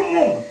full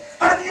moon,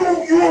 and you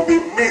will be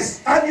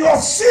missed, and your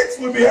seat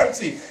will be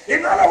empty.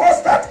 In other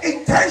words, that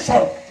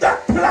intention,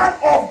 that plan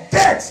of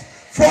death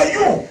for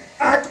you,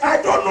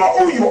 I don't know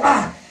who you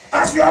are.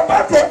 As you are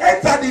about to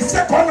enter the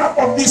second half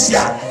of this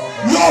year,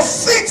 your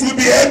seat will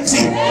be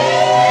empty.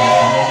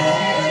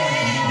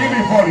 Give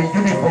me volume.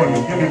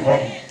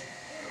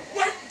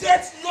 When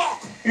death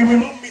knock, it will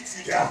not meet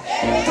you there.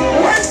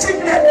 When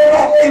sickness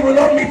knock, it will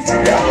not meet you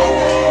there.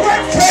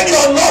 When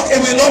failure knock, it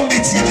will not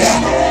meet you there.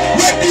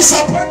 When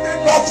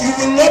disappointment knock, you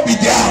will not be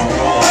there.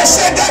 I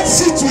said that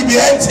seat will be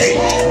empty.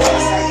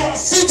 Your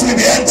seat will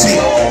be empty.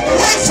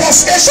 When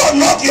frustration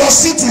knock, your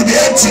seat will be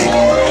empty.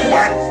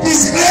 When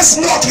disgrace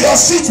knock, your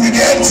seat will be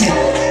empty.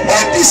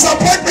 When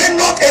disappointment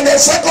knock in the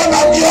second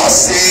half, your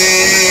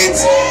seat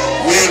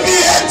will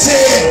be empty.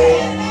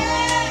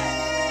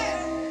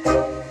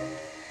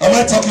 Am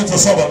I talking to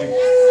somebody?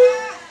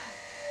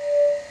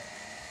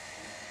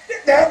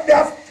 They have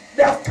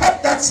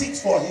kept that seat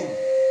for him.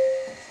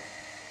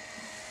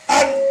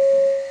 And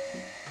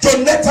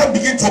Jonathan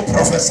began to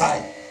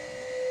prophesy.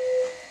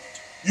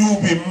 You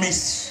will be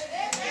missed.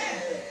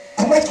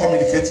 Am I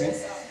communicating?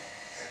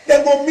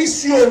 They will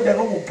miss you and they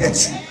will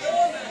get you.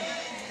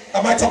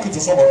 Am I talking to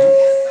somebody?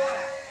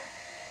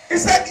 He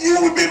said you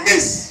will be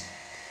missed.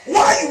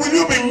 Why will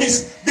you be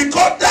missed?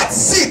 Because that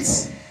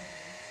seat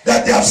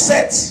that they have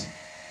set.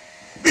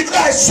 Because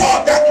I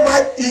saw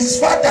that his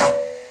father,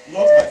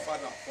 not my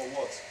father, for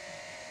what?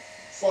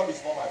 Son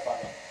is not my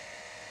father.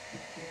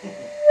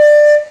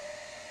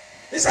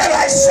 He said,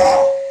 I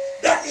saw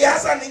that he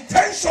has an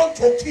intention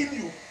to kill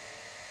you.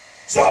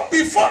 So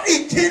before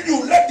he kill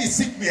you, let the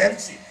seat be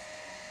empty.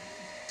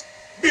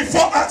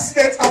 Before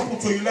accident happen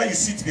to you, let your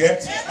seat be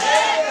empty.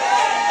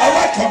 Am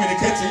I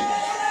communicating?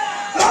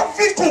 That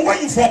vehicle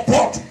when you for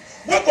board,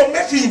 when to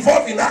make you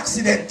involved in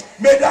accident,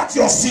 may that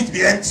your seat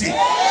be empty.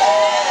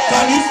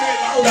 Can you say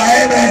louder,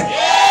 amen?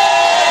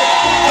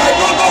 I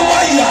don't know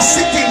why you are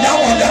sitting down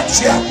on that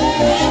chair.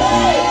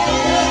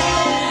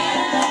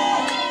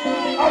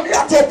 I'm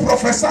here to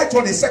prophesy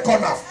to the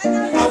second half.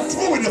 I'm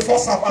through with the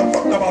first half. I'm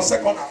talking about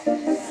second half.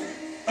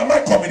 Am I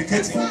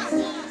communicating?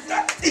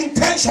 That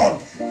intention,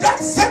 that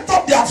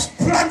setup they have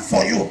planned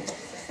for you,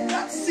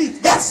 that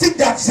seat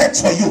they have set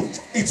for you,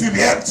 it will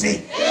be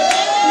empty.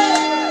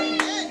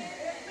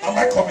 Am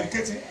I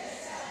communicating?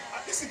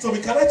 Listen to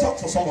me. Can I talk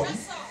to somebody?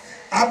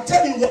 I'm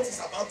telling you what is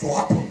about to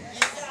happen.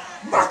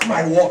 Mark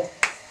my word.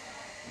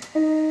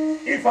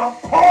 If I'm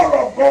called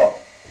of God,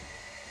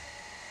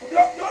 the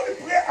only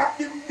prayer,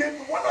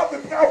 one of the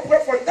prayer I pray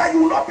for you, that you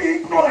will not be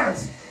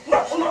ignorant.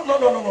 Not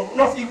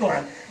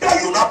ignorant. That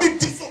you will not be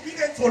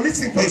disobedient to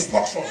listen to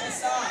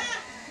instructions.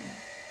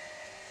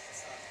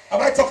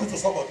 Am I talking to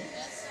somebody?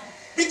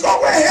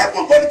 Because when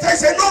heaven going to tell you,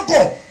 say no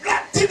go.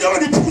 That thing they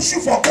already push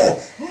you for go.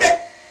 Make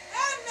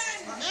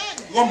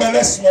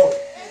Amen. Small.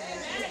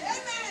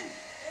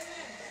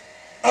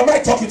 Am I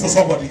talking to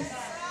somebody?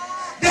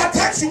 There are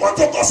times you want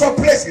to go some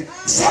places.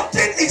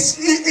 Something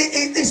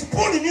is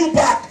pulling you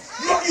back.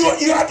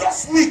 You are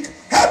just weak.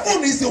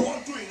 Heaven is the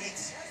one doing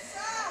it.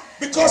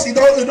 Because he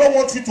don't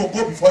want you to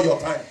go before your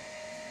time.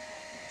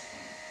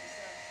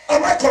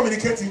 Am I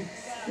communicating?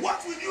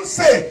 What will you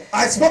say?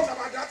 I spoke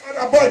about that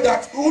other boy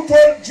that who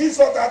told Jesus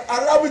that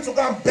allow me to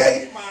go and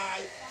bury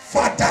my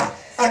father.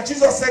 And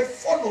Jesus said,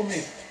 follow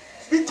me.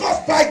 Because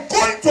by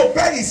going to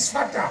bury his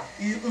father,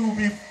 he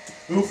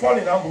will fall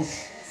in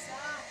ambush.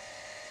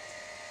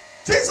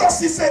 Jesus,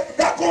 he said,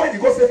 that going, he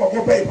go say for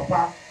go bury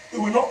papa, he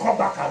will not come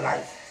back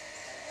alive.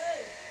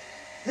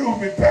 He will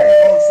be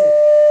buried also.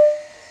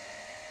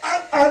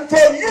 And to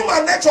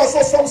human nature,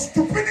 so some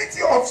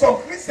stupidity of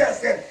some Christians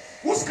then,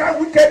 whose kind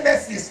of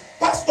wickedness is,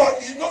 Pastor,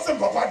 he doesn't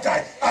papa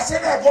die. I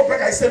said, I go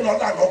back, I said, no,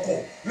 no,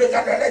 go.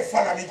 Let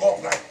father me go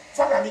blind.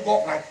 Father me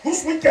go blind.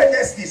 Whose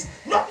wickedness is?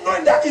 Not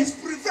knowing that it's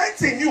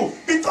preventing you.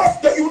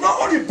 Because you not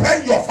only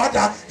pay your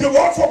father, they will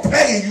also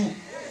pay you.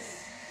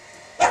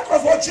 That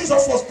was what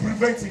Jesus was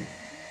preventing.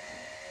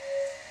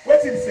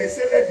 What did he say?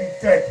 Say, let the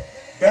dead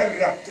bury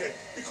them dead.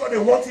 Because they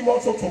want him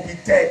also to be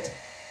dead.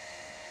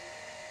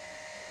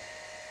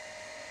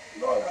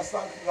 You don't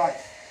understand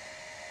life.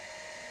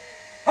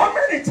 How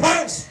many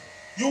times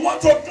you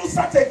want to do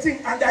certain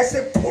thing and there is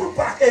a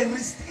pullback, a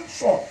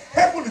restriction?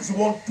 Heaven is the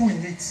one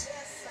doing it.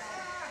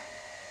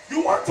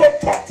 You want to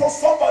talk to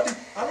somebody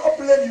and not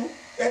blame you.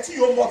 Until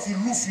you want to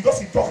lose, you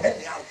just talk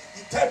anyhow.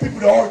 You tell people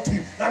the whole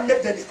thing and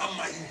make them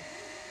hammer you.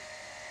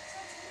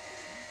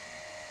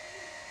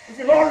 If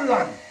you don't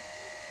learn,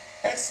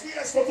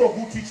 experience not a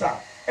good teacher.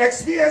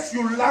 Experience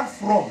you learn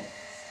from.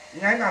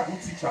 You're not a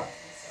good teacher.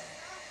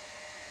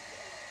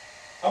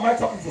 Am I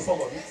talking to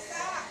somebody?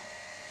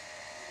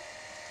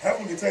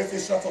 Heaven will tell you,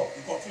 shut up.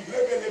 You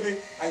continue,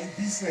 and you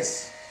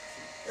business.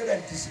 Let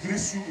them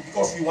disgrace you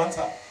because you want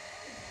her.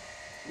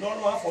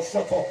 No, for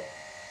shut up.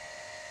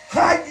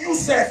 Hide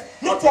yourself,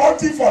 not all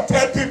thing for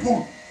 10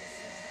 people.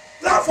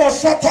 Now for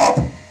shut up.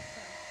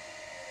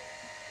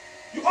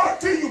 You all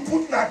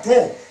put na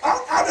door.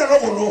 How they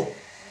not go know?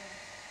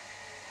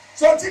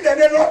 Something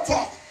they not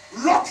talk,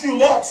 lock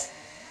you out.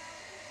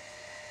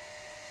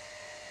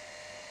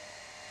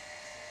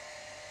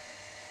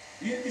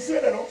 You say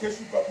they don't catch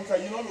you, but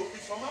you know,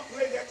 if someone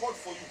play record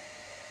for you,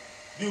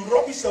 the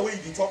rubbish away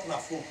you talk na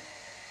phone.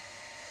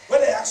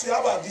 When they ask you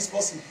about this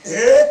person,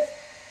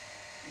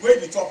 where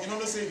they talk, you know,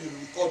 they say they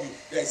record you,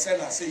 they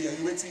send and say,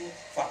 you're waiting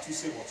for to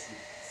say what you.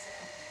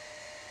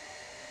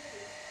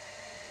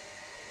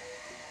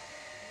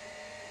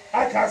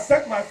 I can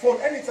set my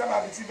phone anytime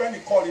I receive any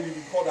call in the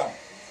recorder.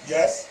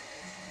 Yes.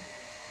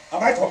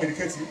 Am I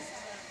communicating?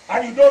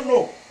 And you don't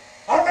know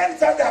how many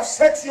times they have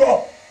set you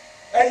up,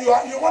 and you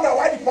wonder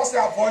why the person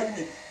avoid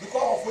me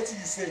because of what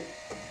you say.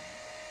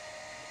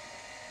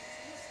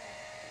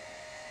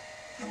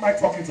 Am I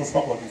talking to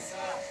somebody?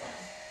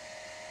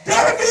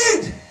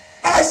 David,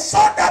 I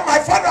saw that my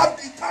father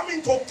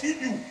determined to kill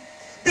you.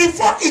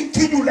 Before he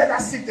kill you, let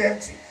us sit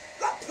empty.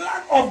 That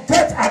plan of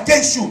death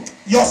against you,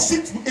 your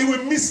seat, he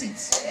will miss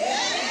it.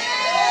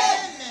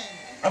 Amen.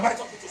 Am I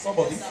talking to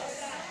somebody?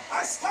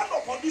 I stand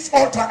up on this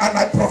altar and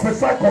I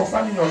prophesy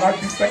concerning your life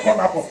this second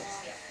half of.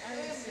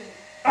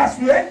 As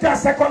we enter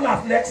second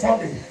half next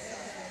Sunday,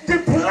 the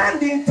plan,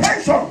 the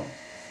intention,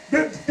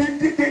 the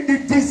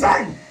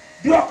design,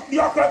 the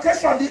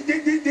occupation,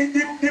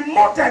 the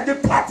model, the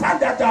pattern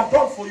that they have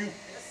done for you,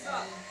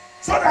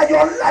 so that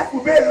your life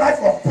will be a life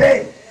of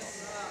pain.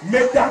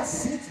 May that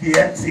seat be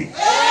empty.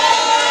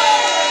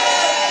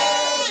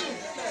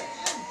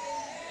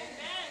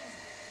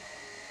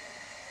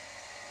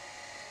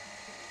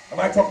 Am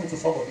I talking to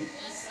somebody?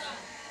 Yes,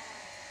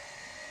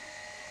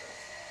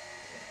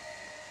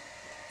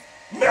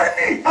 sir.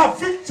 Many are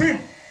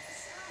victims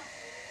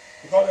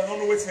because they don't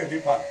know what's in the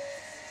part.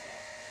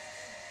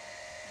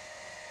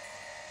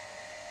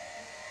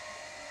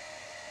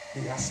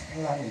 He has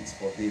planned it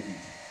for David.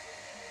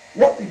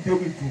 What did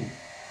David do?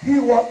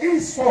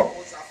 His son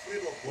was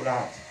afraid of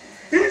Goliath.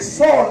 His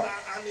son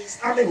and his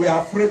army were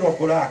afraid of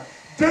Goliath.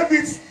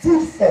 David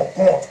stood for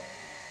God,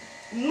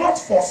 not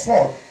for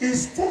Saul. He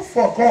stood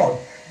for God.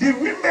 The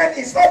women,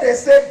 it's not they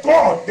say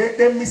God,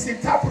 they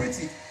misinterpret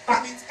it.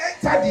 And it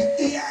entered the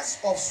ears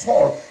of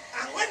Saul.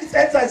 And when it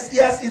enters his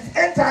ears, it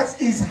enters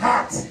his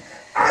heart.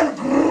 And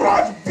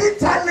grudge,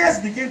 bitterness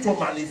begin to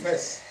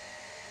manifest.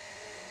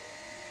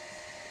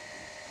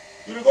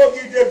 You go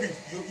give David,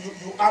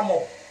 you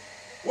armor.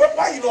 Well,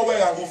 why you know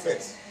where I go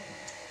first?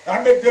 I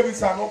make David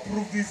say, I not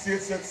prove this, sir.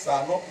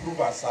 I not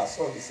prove as sir.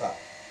 Sorry, sir.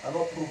 I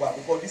not prove that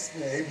because this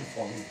thing is heavy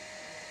for me.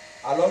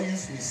 I don't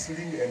use me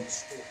sling and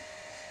stone.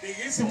 The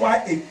reason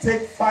why it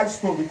take 5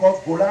 stones because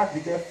Goliath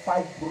they get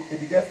 4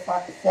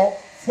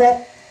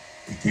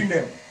 picking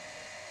them.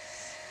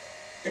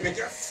 They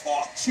get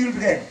 4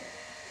 children.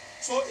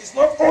 So it's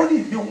not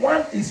only the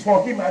one is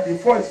for him and the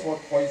 4 is for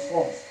his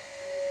sons.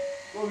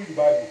 Go read the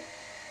Bible.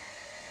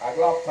 I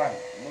don't have time.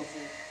 You know,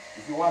 say,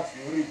 if you want,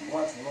 you read. You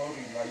want, you not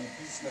read. Now you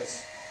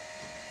business.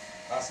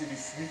 I say the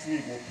sweet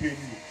me will pain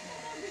you.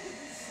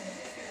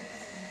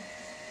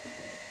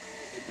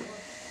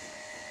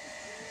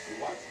 So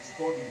what is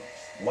study?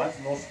 Want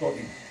to not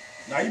study.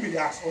 Now you be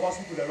asked, almost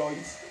people that not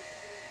eat.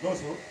 No,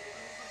 so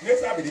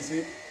next time they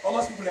say,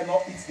 almost people that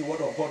not eat the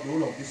word of God the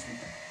whole of this week.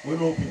 We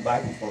don't open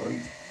Bible for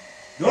read.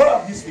 The whole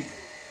of this week.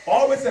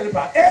 Always tell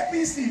about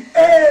APC,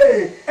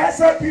 A,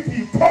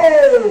 SLPP,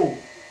 PO.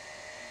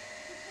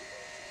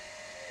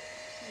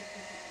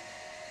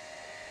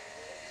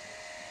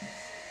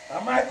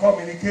 Am I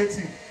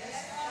communicating?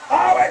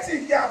 Oh, wait till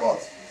you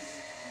about.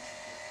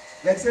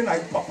 Let's say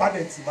like Papa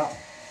then Tima.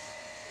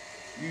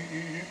 You.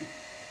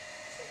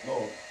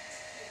 No.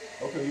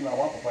 Okay, you know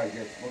one Papa you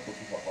get, not to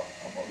Papa.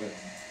 Papa get.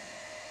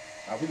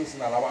 I've been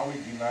listening to one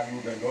week, you know,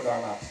 then the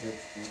other one accept.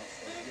 You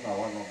know,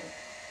 one number.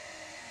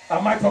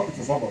 Am I talking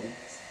to somebody?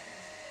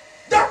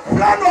 The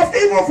plan of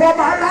evil for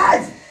my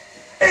life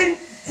in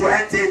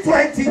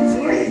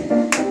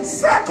 2023,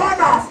 second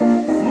half,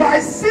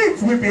 my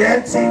seat will be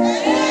empty.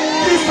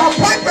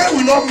 Disappointment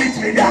will not meet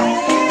me there.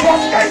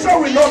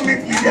 Frustration will not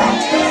meet me there.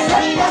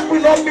 Setback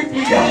will not meet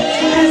me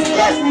there.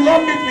 Disgrace will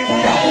not meet me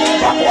there.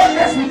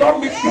 Backwardness will not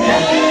meet me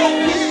there.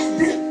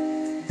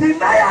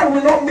 Denial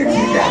will not meet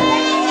me there.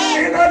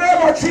 In the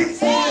name of Jesus.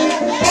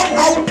 But I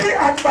will be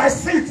at my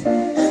seat.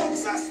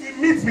 Success will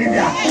meet me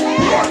there.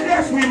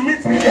 Progress will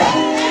meet me there.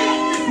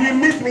 Will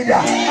meet me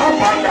there.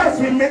 Abundance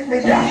will meet me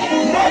there.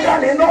 More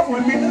than enough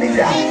will meet me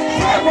there.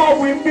 Favor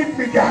will meet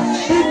me there.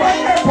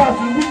 Divine helpers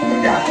will meet me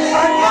there.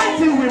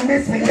 Anointing will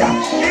meet me there.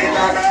 In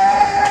the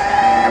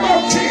name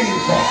of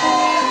Jesus.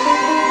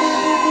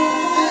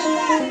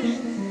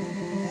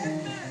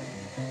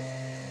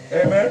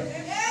 Amen.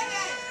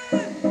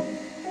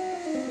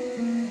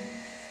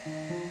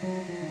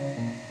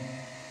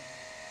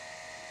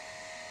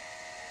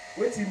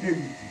 Wait in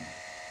David.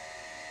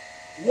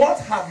 What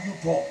have you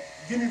done?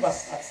 Give me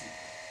verse 30.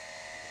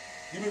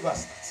 Give me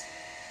verse 30.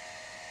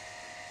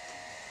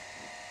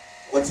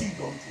 What you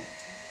don't do?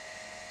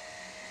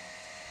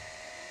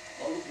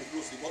 Don't look me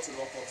closely. What's in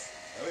your pot?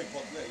 I will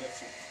pot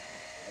left you.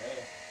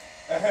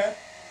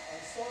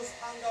 Saul's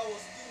anger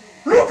was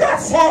kindled. Look at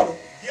Saul.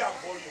 They are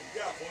volume.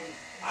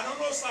 I don't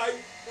know side,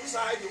 which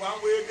side the one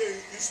way the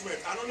instrument.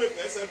 I don't know if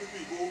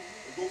SLPP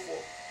go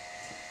for.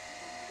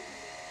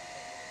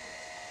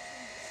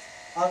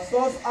 And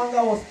Saul's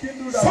anger was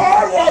kindled.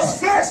 Saul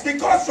was vexed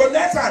because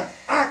Jonathan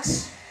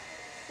asked,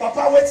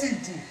 Papa, what did he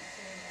do?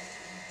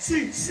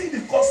 See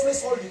the cause wey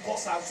Saul the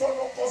cause am. Saul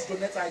no cause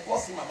Jonathan, he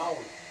cause him mama.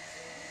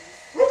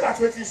 Look at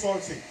what Saul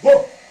say.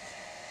 Go.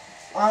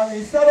 And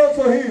he said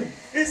unto him,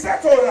 He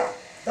said to her,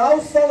 thou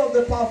son of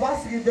the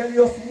perverse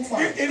rebellious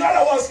woman. in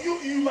other words,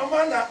 you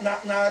mama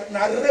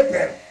na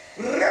rebel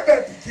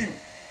pikin.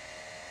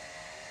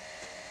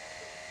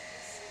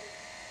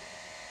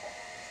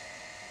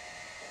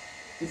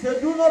 He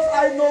said, do not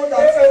I know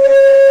that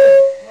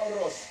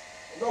No rush.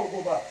 No,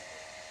 go back.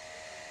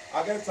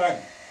 I get time.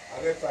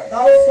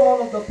 thou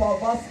son of the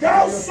perverse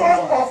Thou rebellious son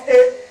woman. of a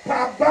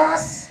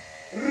perverse,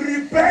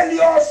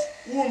 rebellious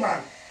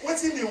woman.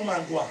 Wetin the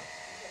woman do?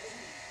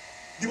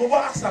 The bobo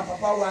ask her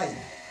papa why.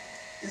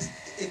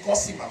 He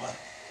cause him mama.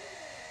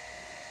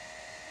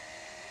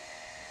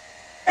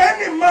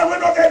 Any man wey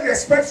no get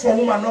respect for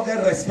woman no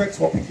get respect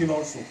for pikin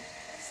also.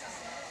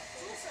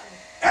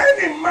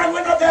 Any man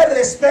wey no get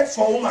respect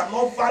for woman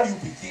no value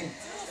pikin.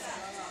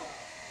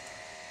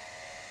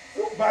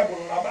 Look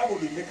Bible, na Bible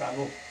dey make her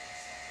know.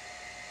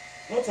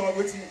 Not all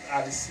wetin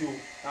I dey see o,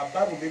 na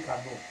Bible make her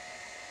know.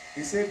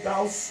 He say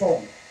thou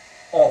son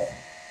of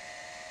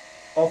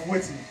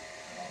wetin?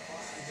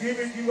 Give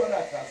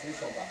other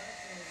translation back.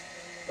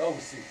 That will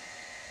see.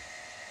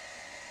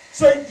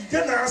 So you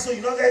get an answer,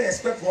 you don't get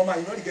respect for woman,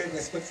 you don't get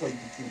respect for your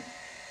pikin.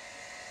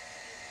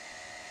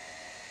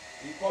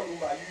 You call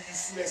woman, you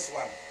useless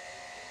one.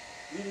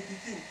 You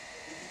pikin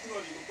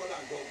or you call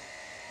am dog.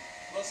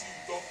 Not see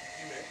you dog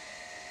pikin, eh?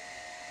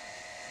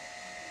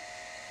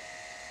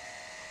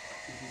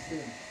 It's the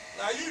same.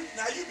 Now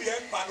you be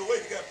help by the way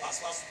you get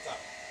pastor suta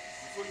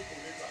before you go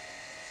later.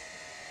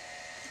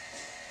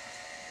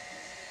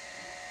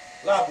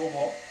 Labo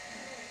mo.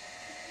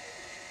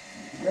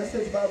 The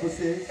Message Bible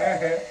says,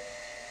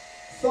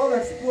 Saul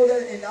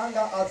exploded in anger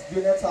at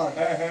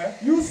Jonathan.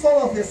 You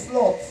son of a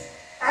slut.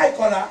 I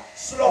call her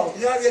slug,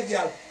 real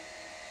girl.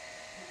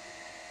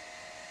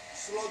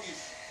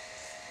 Sluggish.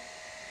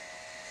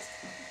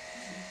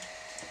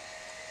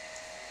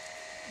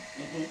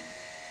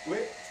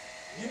 Wait,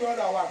 you know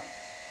that one?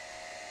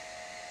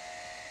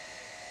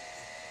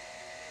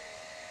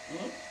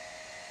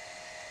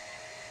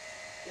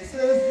 It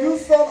says, you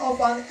son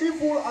of an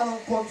evil and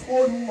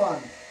uncontrolled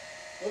woman.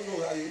 Don't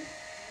know how you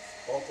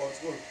or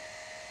control.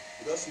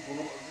 Because you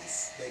will not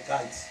lose the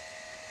guides.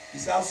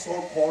 Is how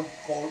Saul called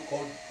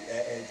Jonathan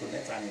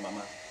and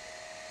mama.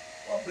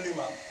 What blame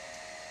him?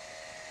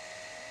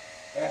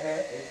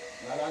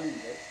 Nalani,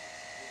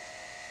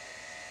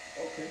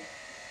 okay.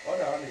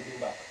 What I want to get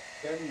back?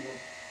 Tell me you.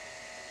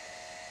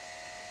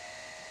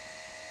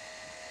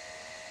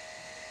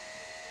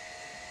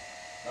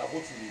 Now go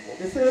to the book.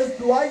 It says,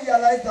 do I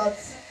realize that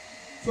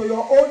to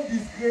your own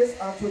disgrace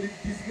and to the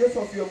disgrace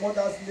of your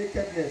mother's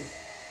nakedness,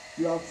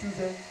 you have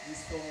chosen the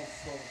son of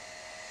Saul?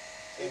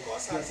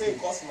 Because I say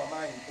because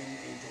mama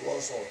in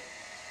also.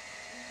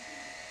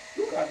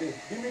 Look at it.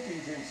 Give me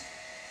King James.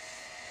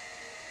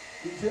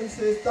 King James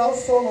says, thou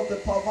son of the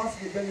perverse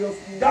rebellious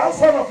woman. Thou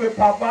son of a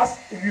perverse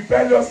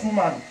rebellious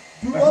woman.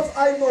 Do not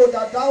I know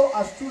that thou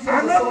hast chosen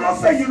I'm the son not of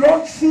saying you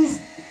don't choose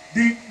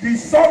the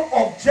son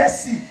of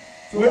Jesse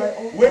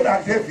when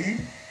at David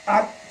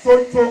and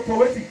to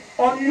waiting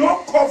on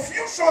your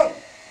confusion.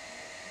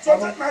 So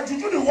that now you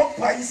do the work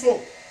by you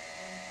so.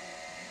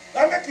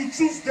 That make you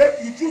choose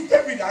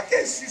David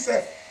against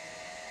yourself.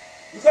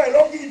 Because I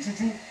don't give you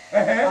juju.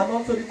 And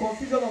unto the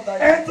confusion of thy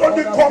And to the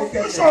mother's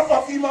confusion nakedness.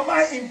 of him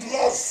mama in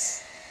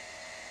dross.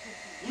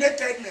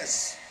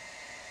 Nakedness.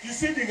 You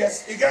see he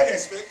get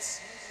respect.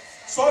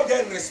 Saul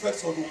get respect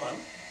for the woman.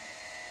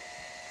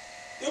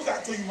 Look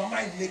at to him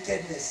mama in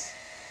nakedness.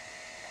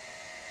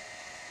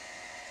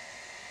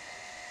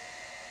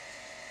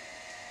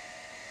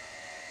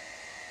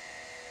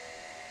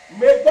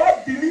 May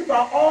God deliver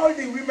all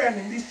the women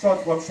in this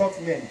church from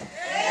short men.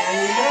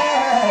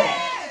 Amen.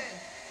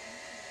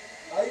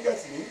 Are you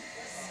getting me?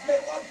 May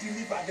God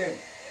deliver them.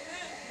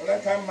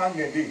 Let time man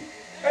get day.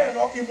 And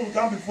not even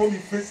come before me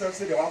face and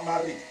say they want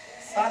married.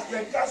 As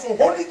them so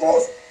Holy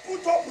Ghost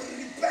put up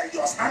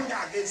rebellious anger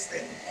against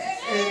them.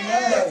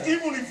 Amen. That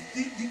even if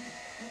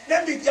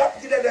let me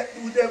get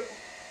with them.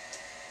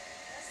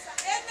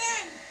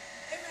 Amen.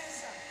 Amen,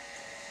 sir.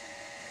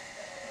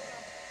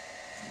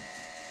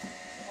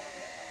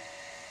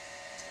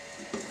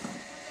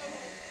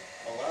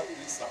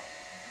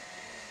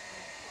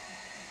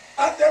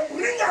 And they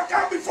bring a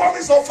car before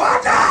me, so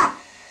Father,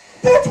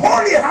 put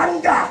holy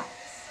hunger.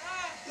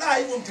 Now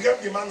I even drop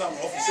the man in the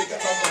office, say, get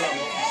out of the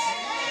office.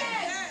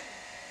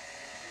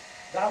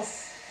 That's,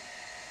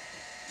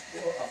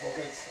 I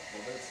forget,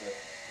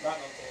 not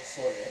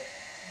sorry.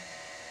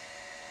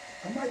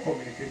 Am I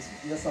communicating?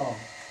 Yes, sir.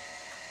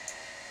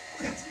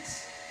 Look at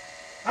it.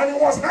 And he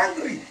was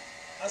angry.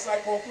 As I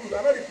conclude,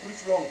 I know they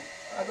preach long.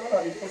 I don't know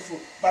it also.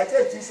 By the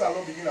time things are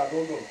not beginning, I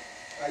don't know.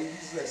 a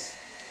business.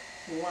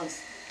 He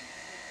wants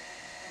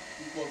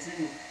to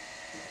continue.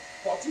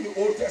 Continue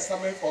Old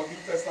Testament or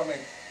New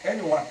Testament.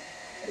 Anyone.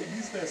 A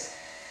business.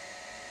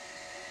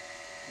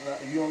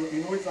 You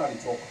know it's not a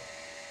talk.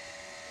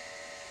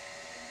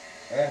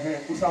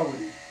 Who's that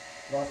with it?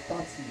 Verse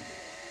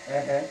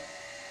 30.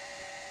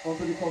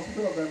 Unto the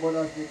confusion of thy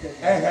mother's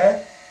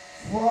nakedness.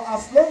 For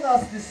as long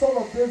as the son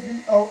of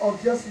David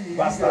of Jesse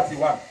Verse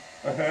 31.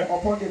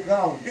 upon the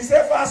ground, He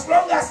said, for as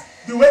long as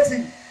the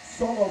waiting,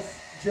 son of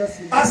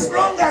Jesse, as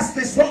long as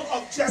the son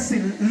of Jesse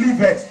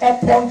liveth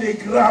upon the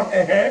ground,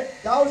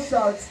 thou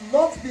shalt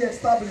not be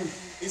established.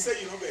 He said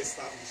you not be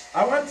established.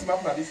 I want to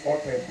come at this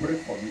altar and pray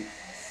for you.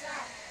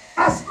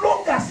 As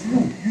long as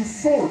you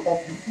soul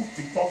of the foot,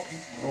 be touch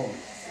this ground,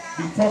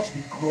 be touch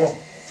the ground,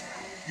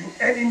 you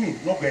enemy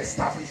not be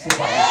established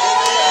over you.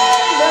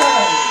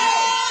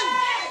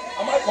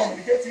 Am I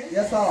communicating?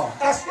 Yes, sir.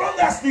 As long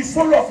as the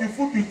soul of the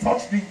foot be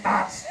touch the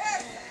earth,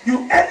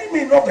 you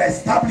enemy not be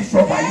established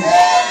over you.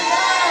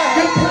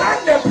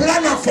 The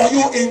planner for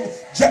you in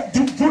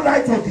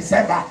July to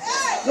December.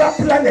 That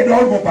plan they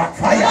all go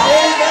backfire.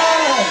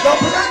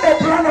 The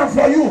planner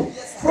for you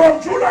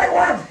from July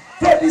 1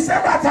 to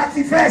December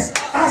 31st.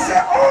 I say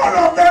all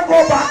of them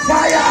go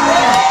backfire.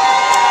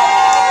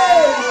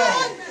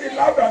 The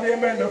louder and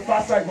amen, the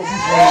faster I go be.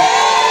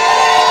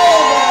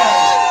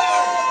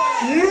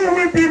 You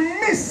will be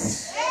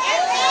missed.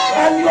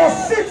 And your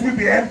seat will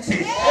be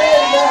empty.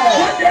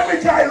 When every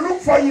guy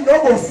look for you,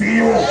 no go see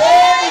you.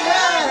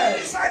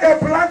 Inside the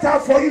planter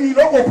for you, you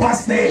no go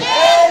pass there.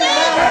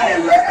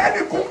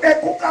 Any cook they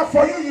cook up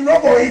for you, you no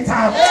go eat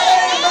them.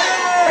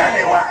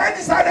 Anyone,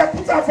 any side they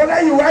put up for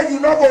you wear, you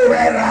no go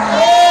wear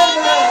them.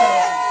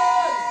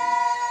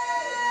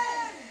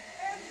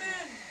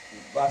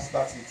 Verse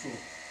 32.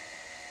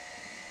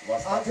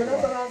 And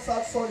Jonathan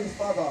answered Saul his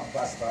father.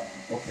 Verse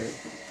 30. Okay.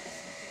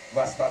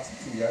 Verse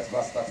 32, yes,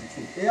 verse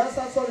 32. He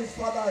answered Saul his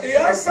father. He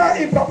answered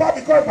him, Papa,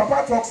 because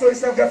Papa talks, so he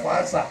said, get for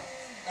answer.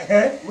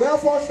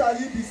 Wherefore shall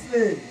he be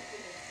slain?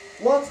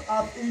 What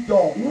hath he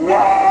done?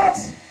 What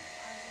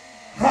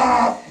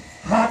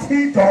hath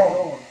he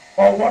done?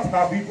 Or what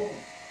have he done?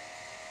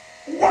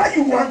 Why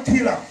you want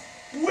kill him?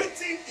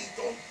 Waiting he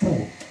don't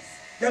do.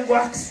 Then go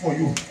ask for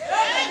you.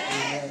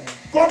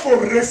 God will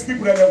raise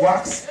people and then go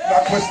ask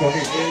that question.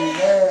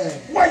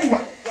 Why you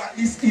want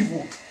this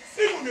evil?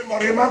 Even the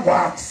Morema go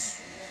ask.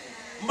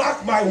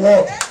 Mark my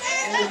word.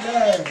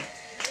 Amen.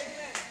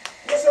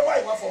 You say why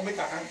you want for make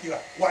a hand killer?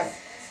 Why?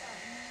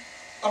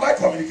 Am I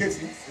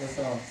communicating? Yes,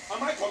 sir.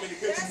 Am I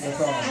communicating? Yes,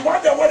 sir. You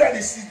want them whether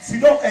they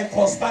sit down and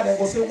conspire and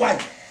go say why?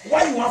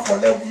 Why you want for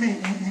let me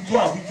you do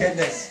a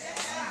wickedness?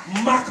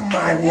 Mark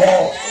my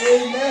word.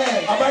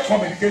 Amen. Am I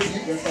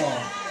communicating? Yes,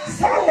 sir.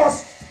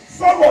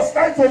 Saul was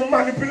trying to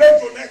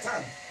manipulate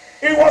Jonathan.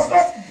 He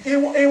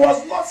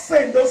was not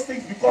saying those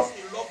things because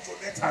he loved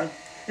Jonathan.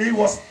 He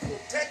was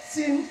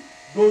protecting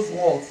those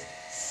walls.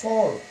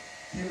 Saul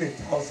killed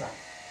 1,000.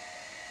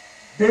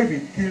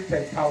 David killed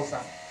 10,000.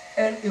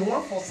 And he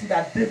want to see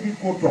that David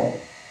go down.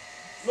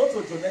 Not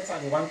to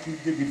Jonathan, he want to kill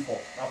David for.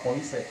 Now for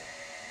himself.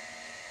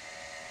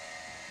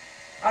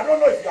 I don't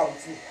know if you are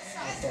with me.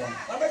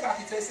 I make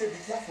architects say be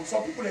careful.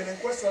 Some people in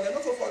question, they're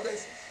not for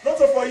this, not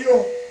for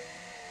you.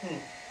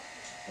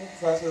 Look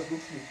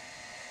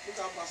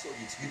at Pastor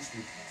it gives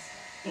you.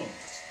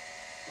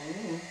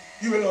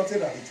 You will not tell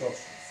that the church.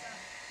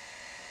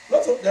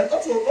 Not only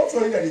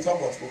that the talk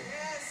about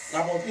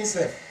about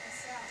himself.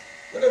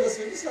 But they will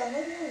say, this is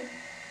another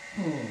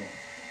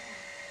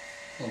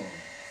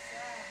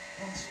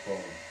Pastor.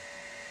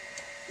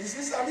 Is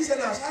this a mission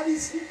as how do you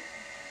see?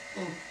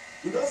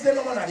 You don't say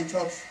no man at the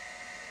church.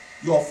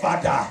 Your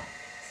father.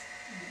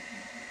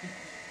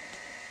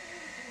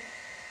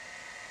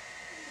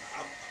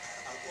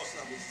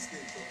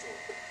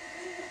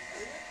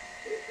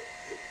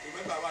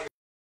 Remember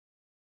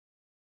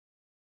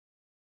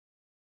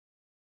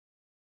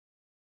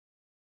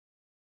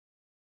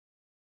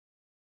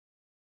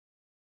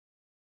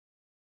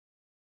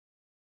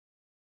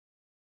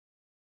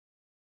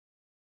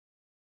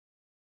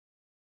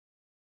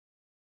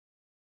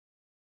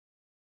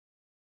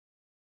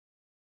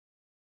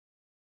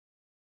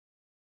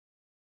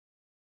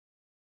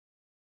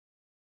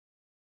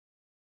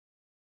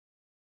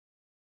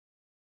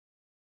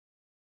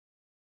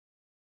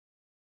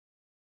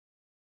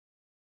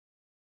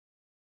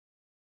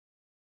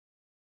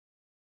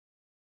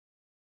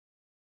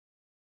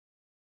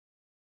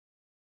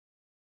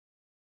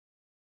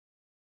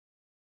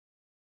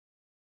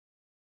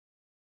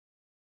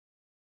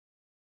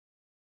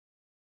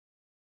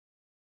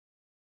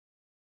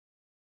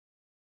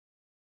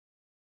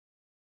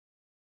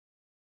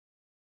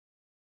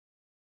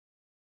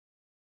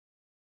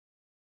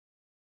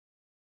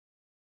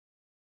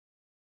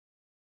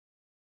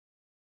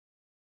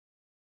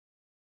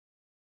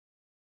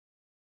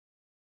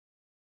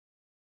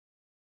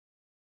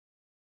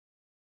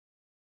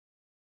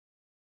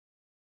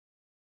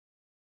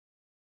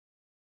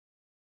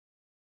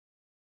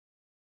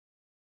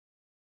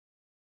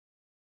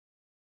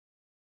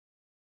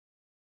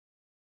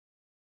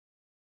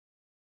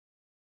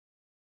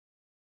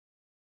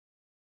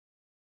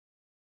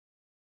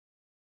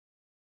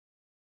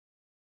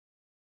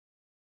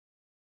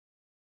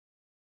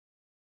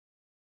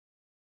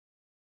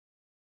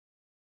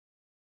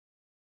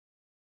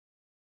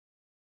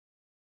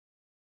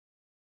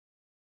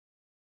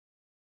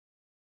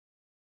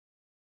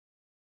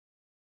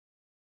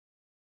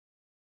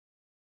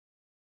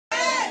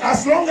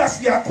As long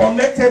as you are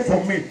connected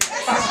to me,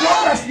 as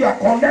long as you are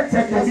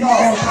connected to this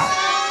altar,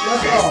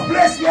 this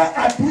place where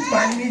I put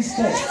my knees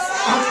for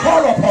and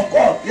call upon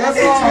God, it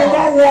will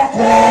not walk.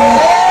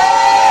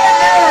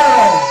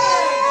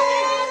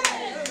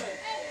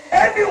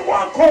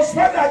 Anyone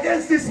conspired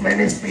against this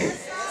ministry,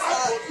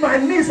 I put my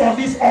knees on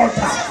this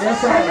altar,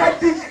 and I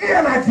decree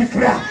and I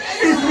declare,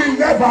 it will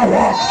never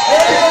walk.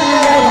 It will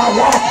never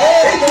walk.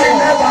 It will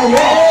never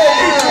walk.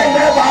 It will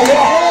never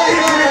walk. It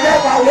will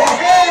never walk.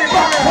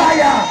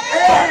 Backfire!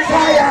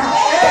 Backfire!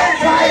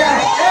 Backfire!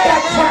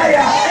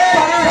 Backfire!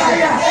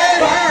 Backfire!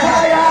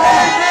 Backfire!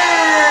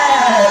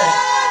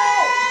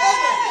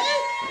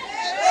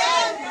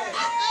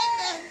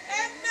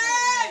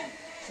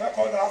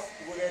 Second half,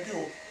 we ready.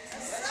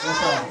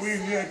 We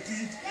ready.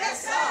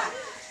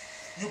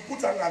 You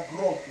put an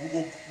agron, we go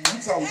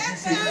put our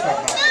say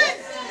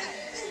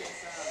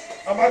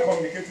am I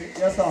communicating?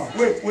 Yes, sir.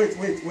 Wait.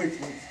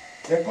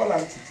 They call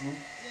am tutu.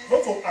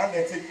 Not to hand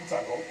and take put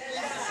agron.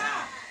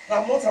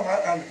 Now not am I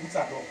hand put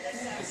agron.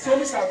 So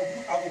me say I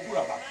go pull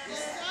am back.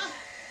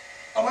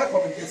 Am I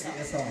communicating?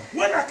 Yes, sir.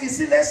 When I can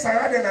see less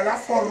Sarah than a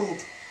last for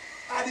road,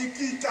 I dey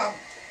kill them,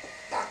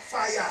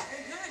 backfire.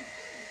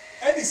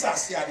 Any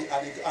sassy at the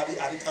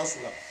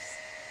council.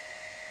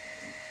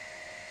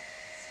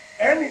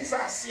 Any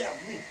sassy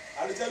at me,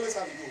 I will tell you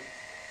how to go.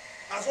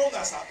 As long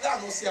as I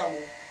don't see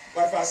him,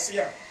 but if I see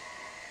him,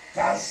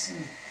 cancel,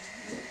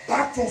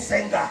 back to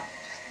sender.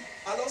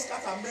 I don't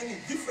scatter many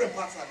different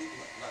parts of the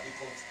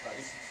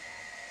country.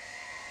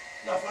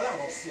 Now, for that, I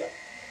don't see him.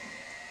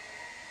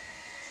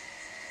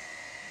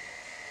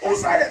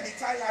 Outside the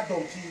Tyler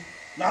donkey,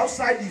 now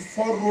outside the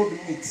 4 road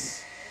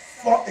meets,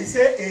 for they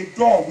say a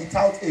door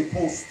without a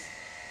post.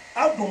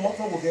 How do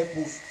motor will get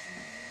post?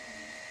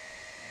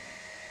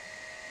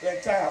 The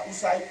entire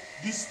outside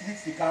this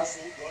meets the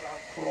council, the other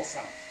cross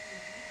out.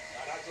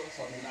 Now that jump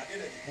from the Nadine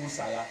the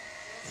Busala.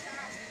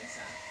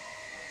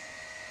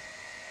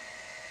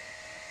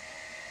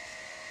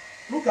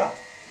 Look at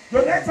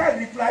the next time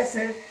reply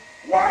say,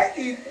 why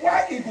he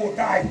go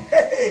die?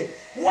 Hey,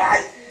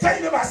 why?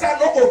 Tell you myself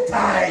not go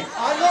die.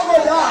 I no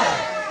go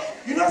die.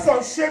 You know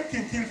some shame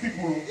can kill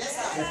people. Yes,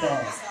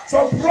 sir.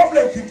 Some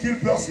problem can kill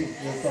person.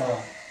 Yes,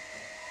 sir.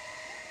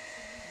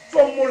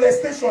 Some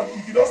molestation,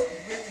 if you just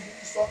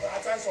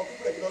at times some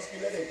people if you just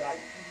feel let them die.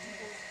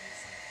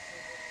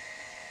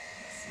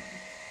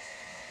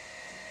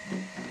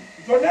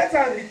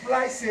 Jonathan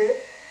reply say,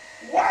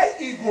 why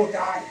he go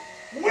die?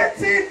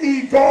 Wetin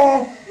he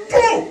don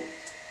do?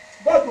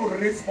 God will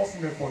raise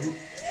person for you.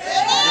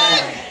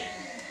 Yeah.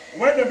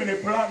 When they been a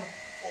plan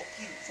for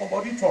kill,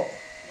 somebody talk.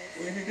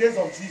 In the days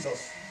of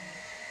Jesus,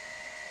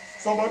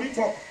 somebody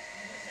talk.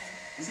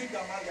 Is it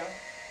Gamaliel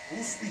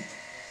who speak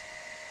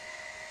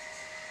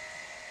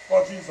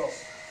for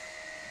Jesus?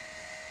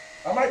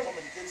 Am I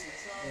communicating?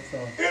 Yes,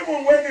 sir.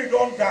 Even when they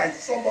don't die,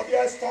 somebody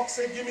else talk,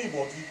 say, give me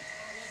body.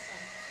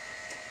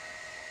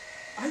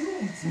 Are you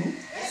with me?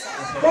 Yes,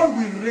 God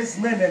will raise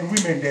men and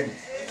women then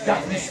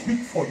that will speak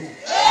for you.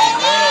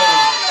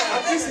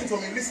 And listen to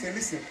me,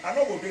 listen. I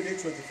know we'll be there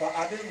 24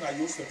 I didn't know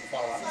use 24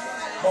 hours.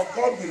 But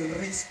God will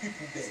raise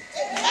people there.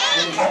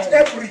 At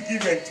every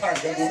given time,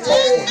 they will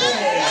talk for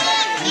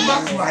you.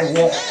 Mark my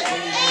word.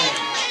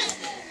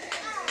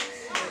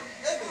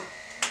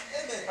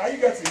 Are you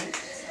getting it?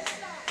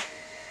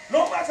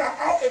 No matter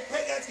how a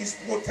parent is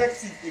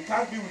protective, he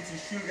can't be with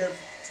his children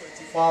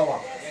 24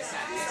 hours.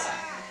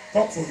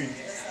 Talk to me.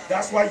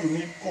 That's why you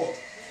need God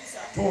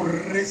to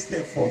raise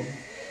them for you.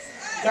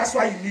 That's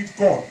why you need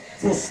God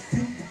to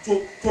speak,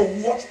 to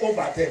watch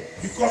over them.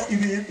 Because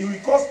it will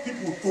cause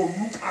people to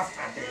look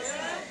after them.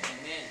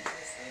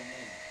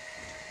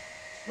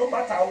 No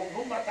matter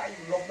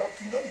you love that,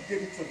 you know he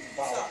gave it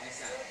 24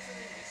 hours.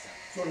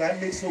 So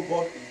that makes so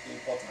God is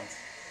important.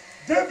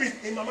 David,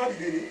 in Mama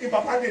did it, in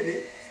Papa did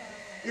it,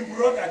 in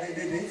brother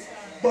did it.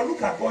 But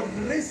look at God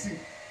raising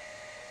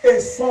a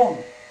son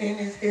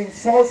in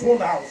Saul's own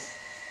house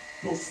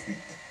to speak.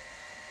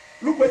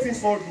 Look what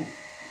Saul do.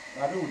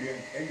 Now they will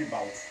end the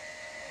bout.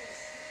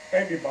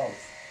 End the bout.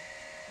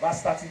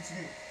 Verse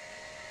 33.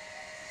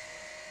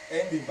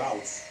 End the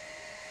bout.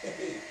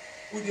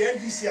 With the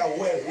end this year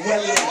well.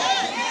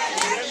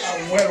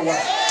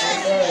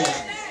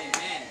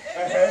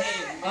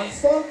 And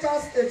Saul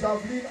cast a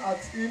javelin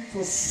at him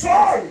to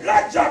Saul,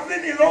 that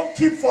javelin he don't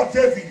keep for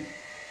David.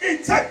 He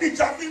take the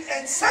javelin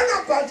and send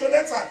up by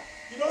Jonathan.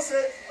 You don't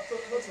say, sorry,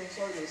 go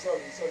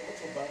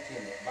to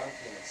banking,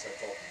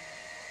 set up.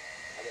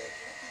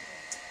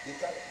 You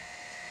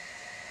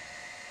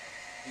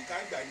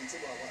can't die in the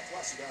table of what?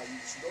 What's you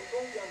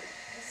don't get it.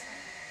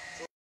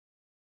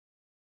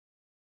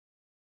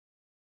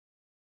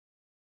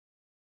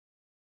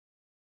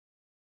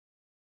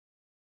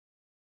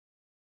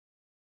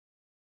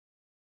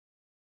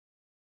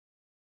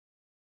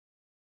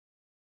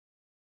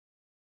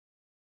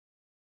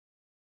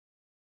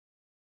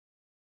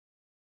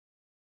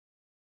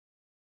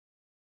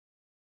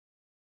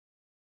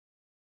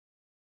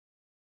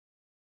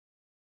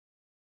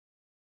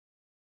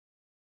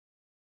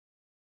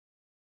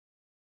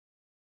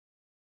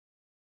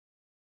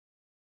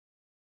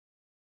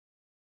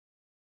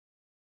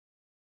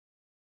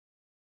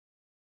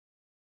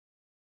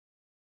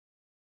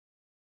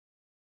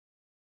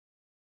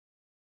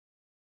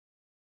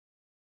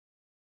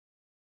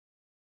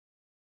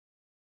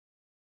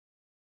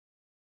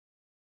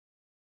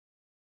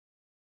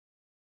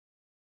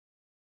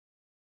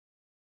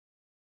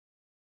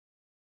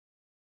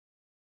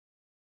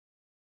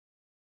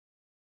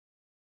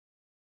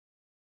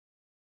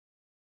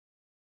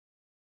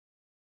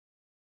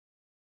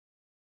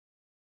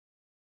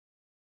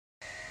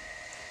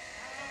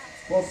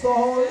 For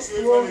Saul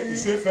threw You him.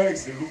 say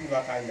Felix is looking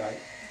that kind guy.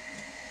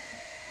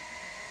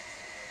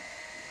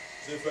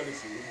 Say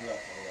Felix is looking that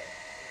kind guy.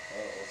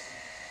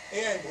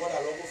 And what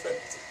I love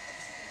Felix.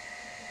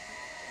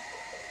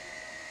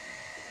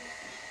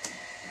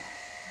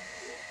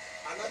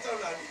 Another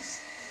time like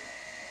this,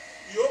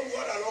 you don't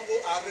go and go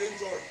arrange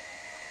all.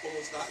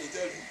 Almost now, he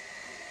tell you.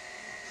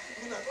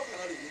 When I talk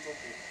another they talk.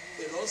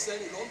 They don't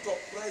send, they don't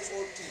talk price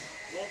all thing.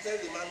 Don't tell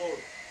the man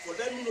all. For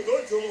them, you know,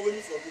 don't tell me when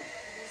you for do.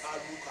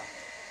 Aluka.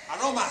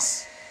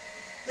 Anonymous.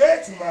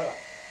 Hey, tomorrow.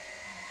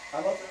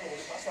 I'm not telling you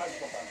the pastor is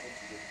important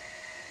today.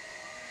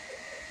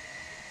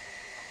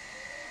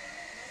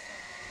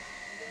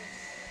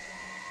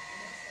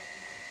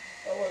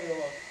 How are you,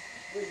 man?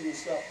 Where you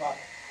see a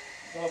park?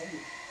 How are you?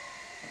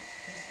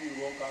 This is the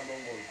wrong kind of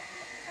money.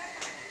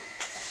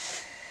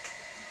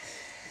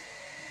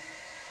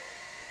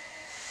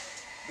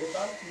 The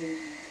bank in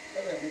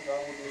let them make our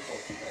own day for.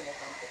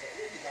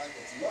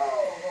 No,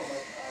 my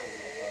God.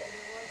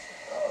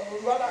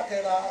 Rather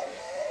than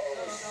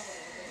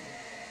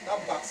that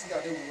vaccine,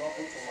 they will not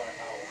go to my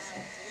house.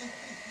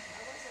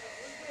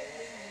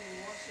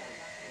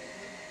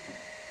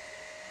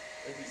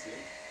 What is it?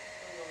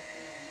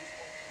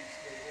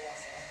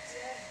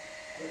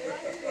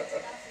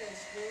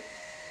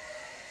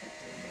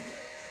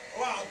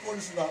 Wow,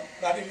 police now.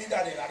 That the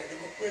leader they go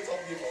pay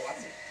something for what?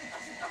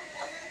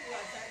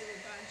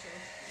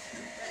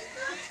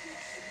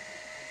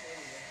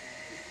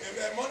 If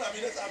the man have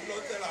been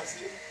tell us,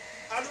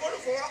 and one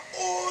for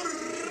all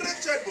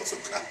wretched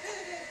bosoka.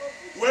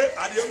 Where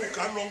are the only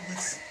can long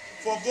with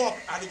for God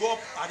and go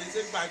up and they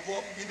take by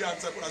God in the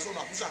answer for us on a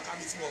push and come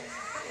it more.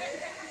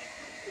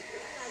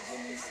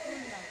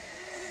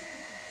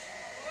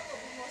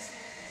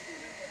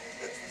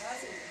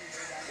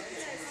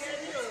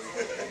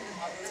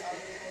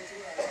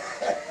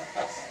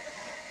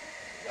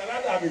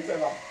 I will tell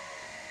her.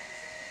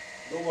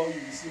 Don't worry,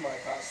 you will see my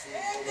car soon.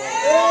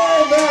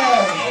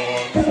 Amen.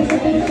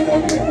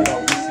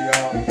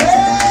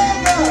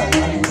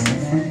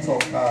 Fleet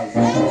of cars.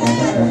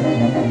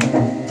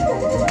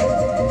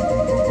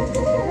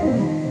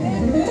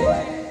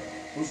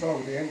 Those are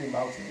the ending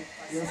mountain.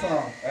 Yes,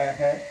 sir.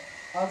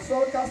 And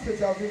Saul cast a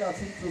javelin at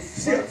him to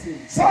smite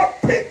him. Saul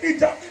picked the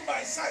javelin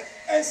by side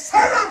and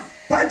set him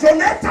by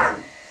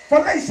Jonathan.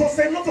 For then he shall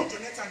say not to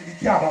Jonathan to be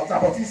care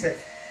about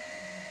himself.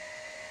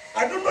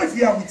 I don't know if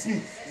you are with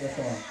me. Yes,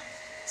 sir.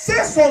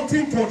 Say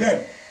something to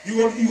them. You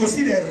will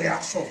see their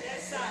reaction.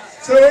 Yes, sir.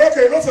 Say,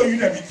 okay, not so you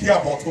them be care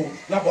about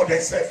about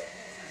themselves.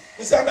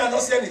 You say, I'm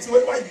not saying anything.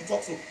 Why you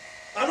talk so?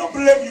 I don't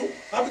blame you.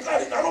 I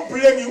don't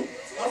blame you.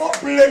 I don't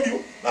blame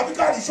you. Now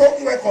because the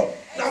show record.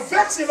 Now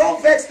vex you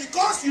don't vex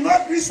because you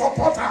not really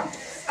support them.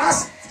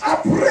 As I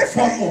pray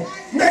for you,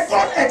 may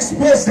God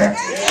expose them.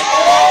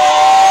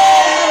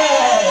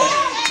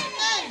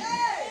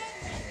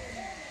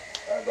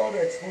 May God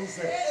expose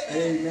them.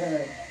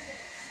 Amen.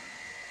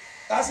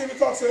 That's if we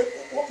talk, say,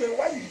 okay,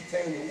 why you be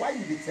telling me? Why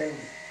you be telling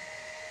me?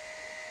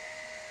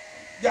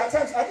 There are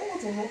times I don't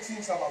want to know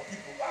things about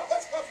people.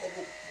 That's part for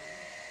no.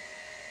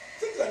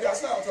 Things that they are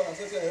saying out and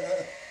say, I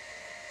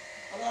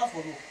don't have to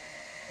know.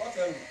 What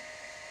tell me?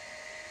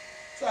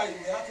 So I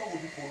may have to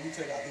be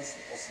polluted against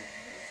the person.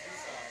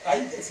 Are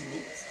you getting me?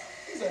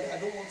 Things that I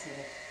don't want to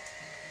know.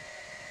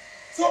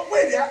 So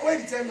when they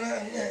tell me, I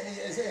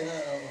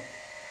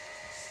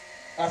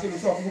say,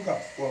 look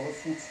at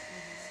food.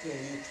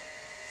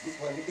 Look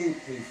when the aid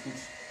for food.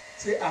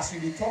 Say as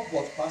you talk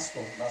about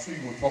pastor, now so you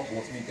will talk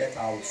about me get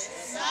out.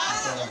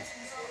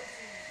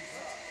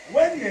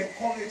 When you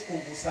encourage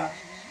Ogusa,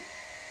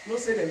 don't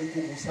say them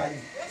will Ogusa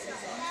you.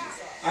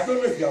 I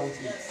don't know if you are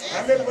with me.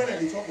 And then when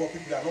they talk about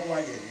people, I don't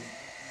want to hear you.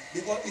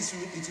 Because it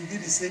will be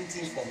the same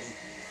thing for me.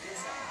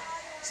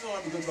 So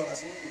I'm going to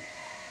understand. I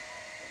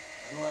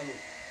know I know.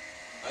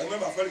 I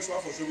remember Felix one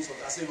for showing me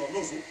something. I said, no,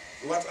 so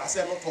I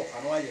said, I'm not talk, I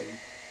know I hear you.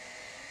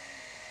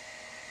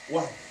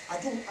 Why? I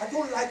mean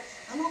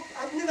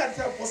that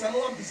time because I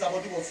know I'm busy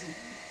about it was you.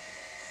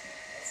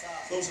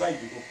 So it's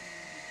like you go.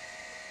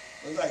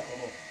 It's like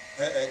come on.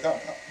 The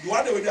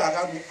one way they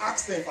are me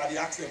ask them for the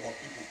accent of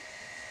people.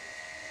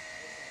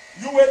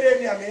 You were there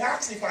near me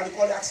ask if I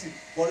call the accent,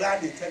 but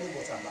like they tell me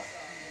what I'm like.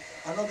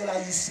 I'm not gonna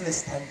useless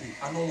standing.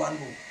 I don't want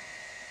to know.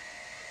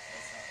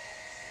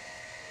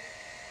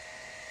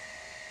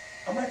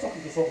 Am I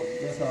talking to somebody?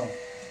 Yes, sir.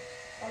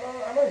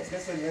 I'm not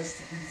interested in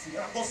stupidity.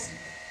 I'm not sick.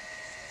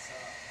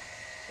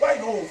 Why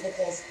you don't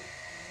focus?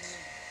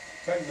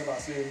 Friends never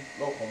say,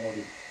 no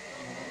commodity.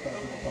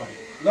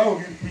 Now we'll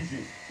be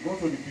preaching. Go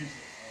to the beach.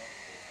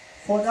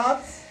 For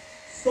that,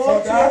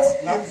 Saul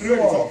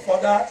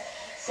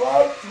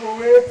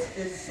threw it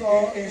in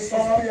Saul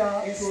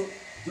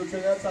to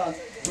Jonathan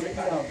to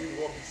kill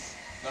him.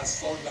 That's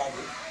Saul died.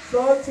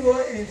 Saul threw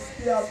in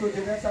spear to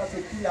Jonathan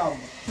to kill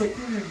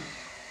him.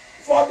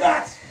 For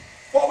that,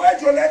 for when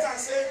Jonathan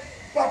said,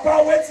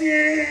 Papa,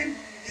 waiting,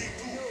 he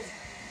do.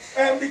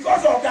 And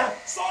because of that,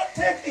 Saul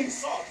take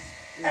his sword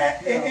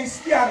in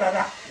spear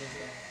rather.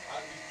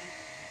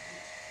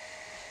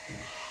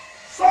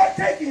 Saul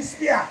take his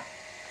spear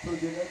to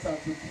Jonathan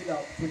to kill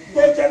him.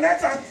 To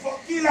Jonathan for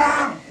kill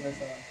him. Yes,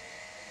 sir.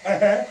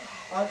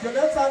 And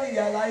Jonathan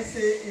realized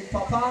say him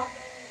papa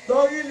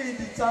don't really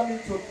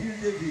determined to kill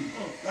David.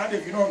 Now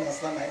if you don't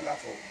understand like that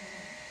all.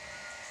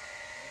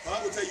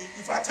 I will tell you,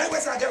 if I tell you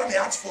what I get on the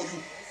heart for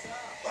you,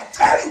 I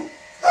tell you,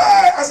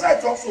 hey, as I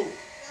talk so.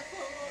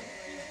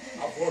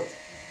 Avoid.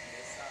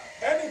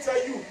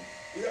 Anytime you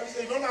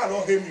say, no, I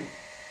don't hate you.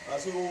 I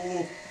say,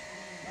 oh,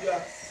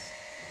 yeah.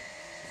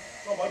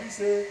 Somebody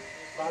say,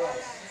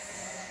 balance.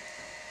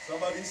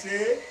 Somebody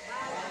say,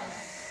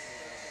 balance.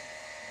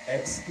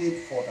 Escape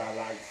for their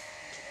life.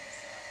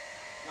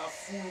 Now,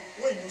 fool,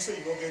 when you say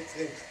you don't get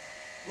drink,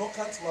 no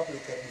can't map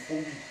before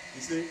me.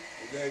 You say,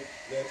 that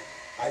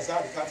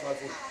Isaiah the can't map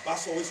before.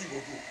 That's always you go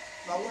do.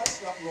 Now, what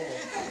slap no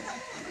more?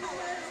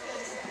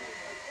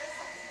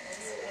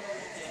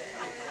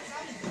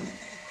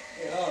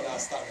 You don't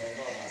understand, man. You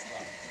don't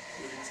understand.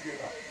 We're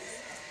together.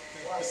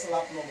 Why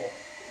slap no more?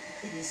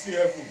 You see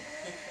heaven.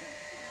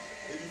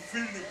 You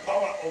feel the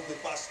power of the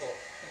pastor.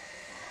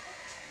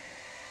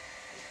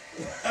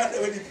 And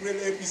when you pray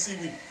the APC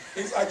win,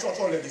 inside church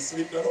already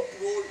sleep, they're not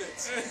roll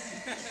it.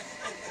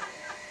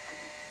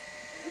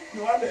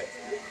 You want it?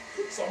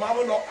 Some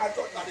have not I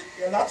thought that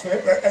you're not to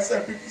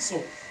help people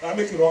so I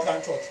make you rock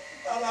and church.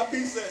 And our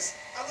business.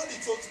 I know the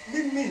church,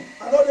 me.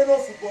 I know they know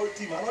football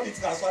team. I know the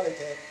transfer like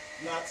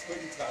not where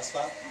the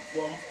transfer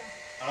from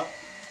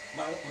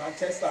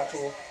Manchester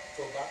to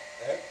back.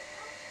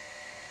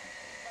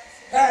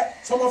 Hey,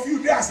 some of you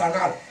there as an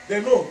al,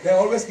 they know they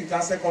always keep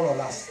that second or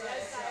last.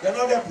 They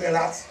know they're play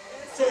last.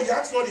 So you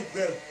have to know the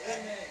bell.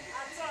 Amen.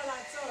 At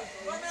all.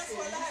 Bonus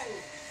for life.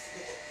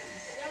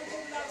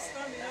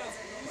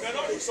 They're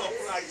not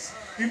surprised.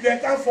 If they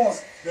can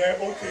first, they're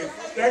okay.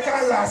 They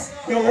can last,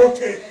 they're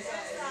okay.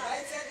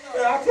 They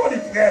are actually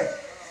prayer.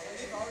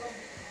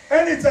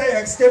 Anytime you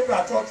escape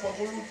that church for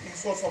going to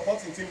so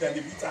supporting team, then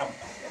they beat them.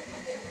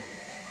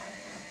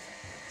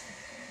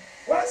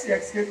 Once you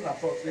escape that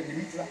church, then they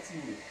beat that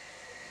team.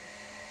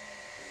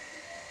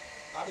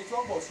 And the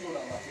church was shown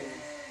and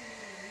material.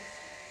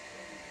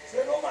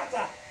 Say no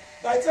matter.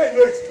 By the time you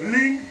know it's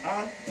link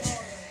and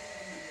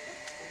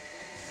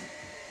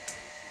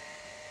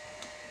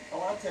I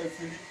want to tell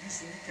Philip,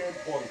 this wicked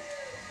boy.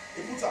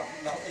 He put up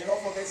now, you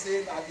don't forget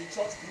saying at the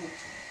church group.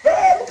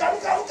 Hey, look at. In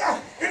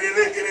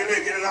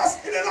the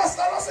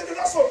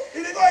last one.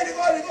 In the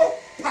go.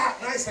 Pa,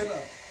 nice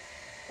enough.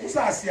 Who's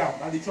that see him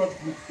at the church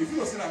group? If you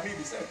don't see that,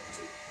 maybe say.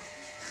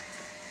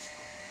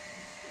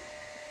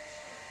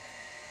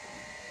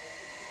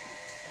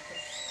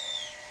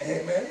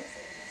 Amen.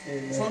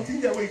 Amen.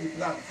 Something the way you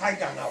plan, hide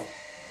that now.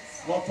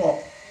 Not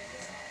talk.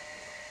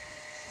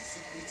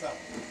 Secret up.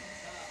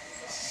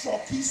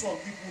 Shocking some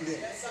people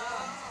there.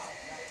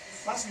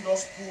 First you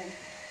just pull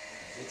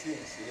the thing.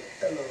 Say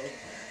hello.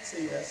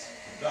 Say yes.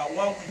 There are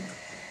 1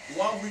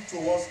 week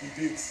towards the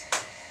date.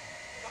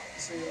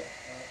 Say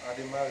are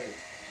they married?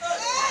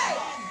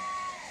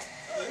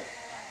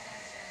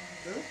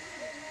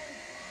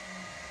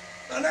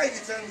 And now you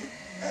tell me,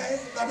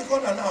 that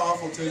because I now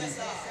have to tell you.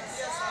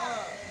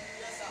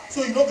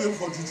 So you not going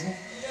for juju?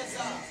 Yes,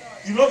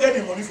 sir. You not get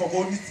the money for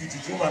going to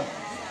juju man.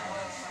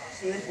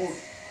 Simple.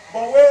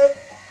 But where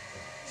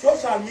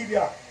social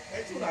media,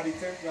 anything at the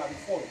 10th, at the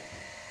 4th.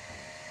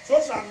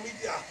 Social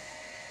media,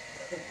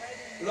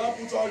 love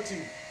put all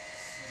things.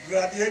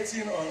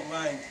 Graduating on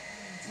mind.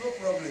 No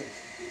problem.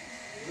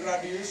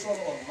 Graduation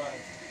on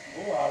mind.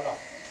 Oh Allah.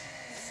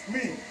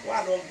 Me, why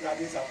I don't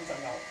graduate, I put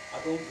now. I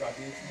don't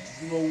graduate.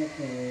 You know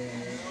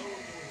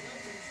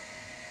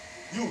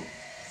you.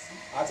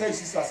 I tell you,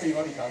 sister, say you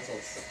know the can't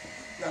touch.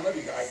 You are not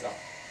the guy now.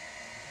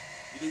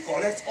 You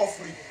collect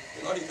offering,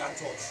 you know the can't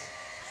touch.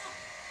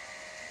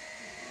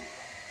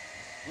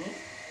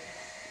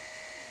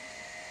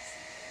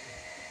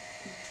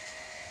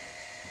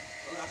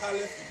 And I can't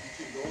let you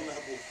begin, the owner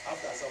go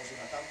after something,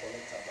 I can't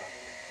collect her back.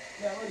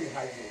 You are not the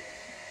high job.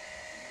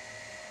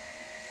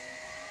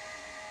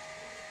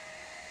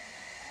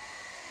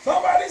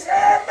 Somebody say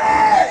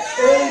amen!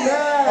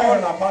 Amen.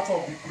 All are part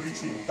of the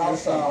preaching. Thou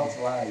shalt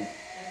lie.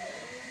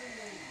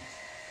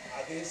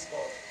 Against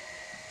God.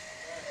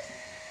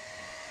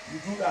 You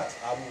do that,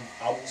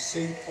 I will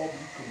say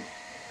publicly.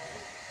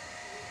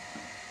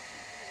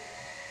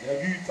 They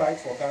give you tithe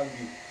for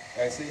candy.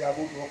 I say, I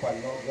go drop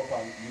and not drop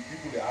and you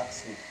people they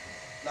ask me.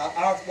 Now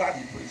ask why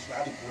the preach,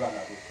 now the Quran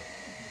I go.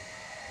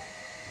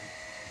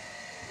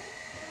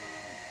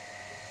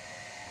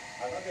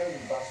 I'm not getting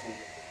reversal.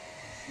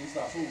 This is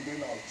so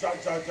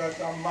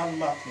we now. Man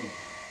marking.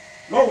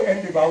 No we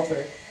end about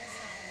it.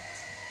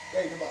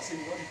 Then you never say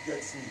nobody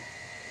gets me.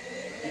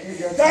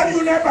 Then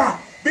you never,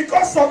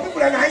 because some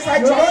people are nice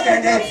like church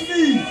they get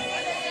me.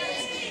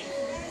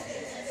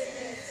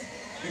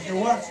 If you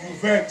want, you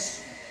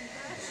vex.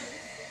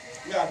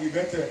 Yeah, be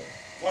better.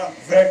 One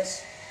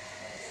vex.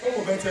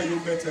 Don't better, you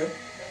better.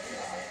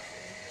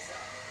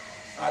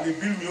 And they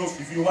build me up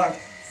if you want.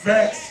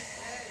 Vex.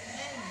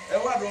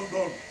 Everyone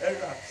don't.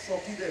 Everyone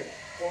shocking them.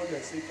 All the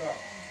seeker.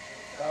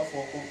 That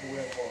for people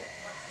where for.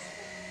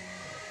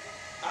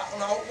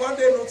 Now one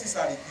day notice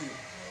at the bill.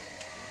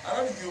 I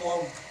don't give you 1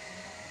 week.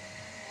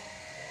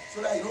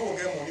 So that you don't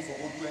get money for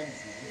go do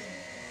anything.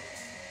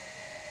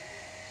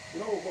 You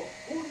know what?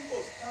 Holy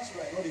Ghost,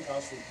 cancel right, not the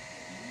cancel.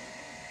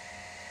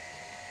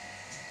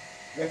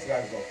 Let's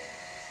rise up.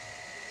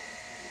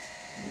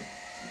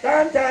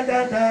 Dun, dun,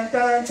 dun, dun,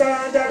 dun,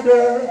 dun, dun,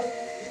 dun.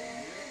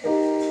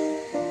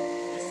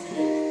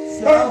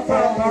 Pam,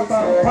 pam, pam,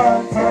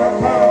 pam,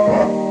 pam,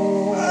 pam.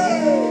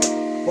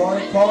 Boy,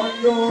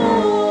 condo.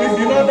 If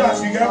you know that,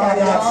 you get my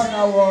dance.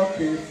 I walk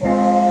before.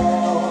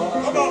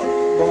 Come on.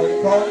 Boy,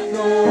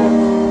 condo.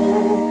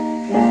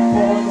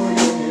 Follow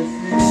you, you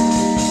see.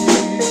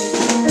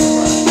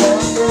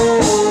 Condo.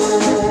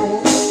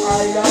 I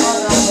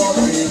walk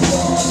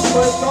before.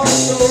 Boy,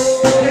 condo.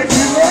 If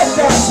you know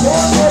that,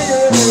 Follow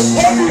you,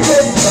 Holy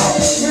Ghost now.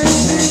 we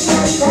see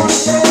my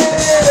condo.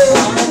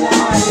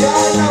 I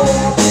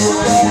walk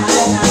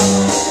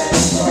before.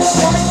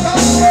 Boy,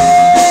 condo.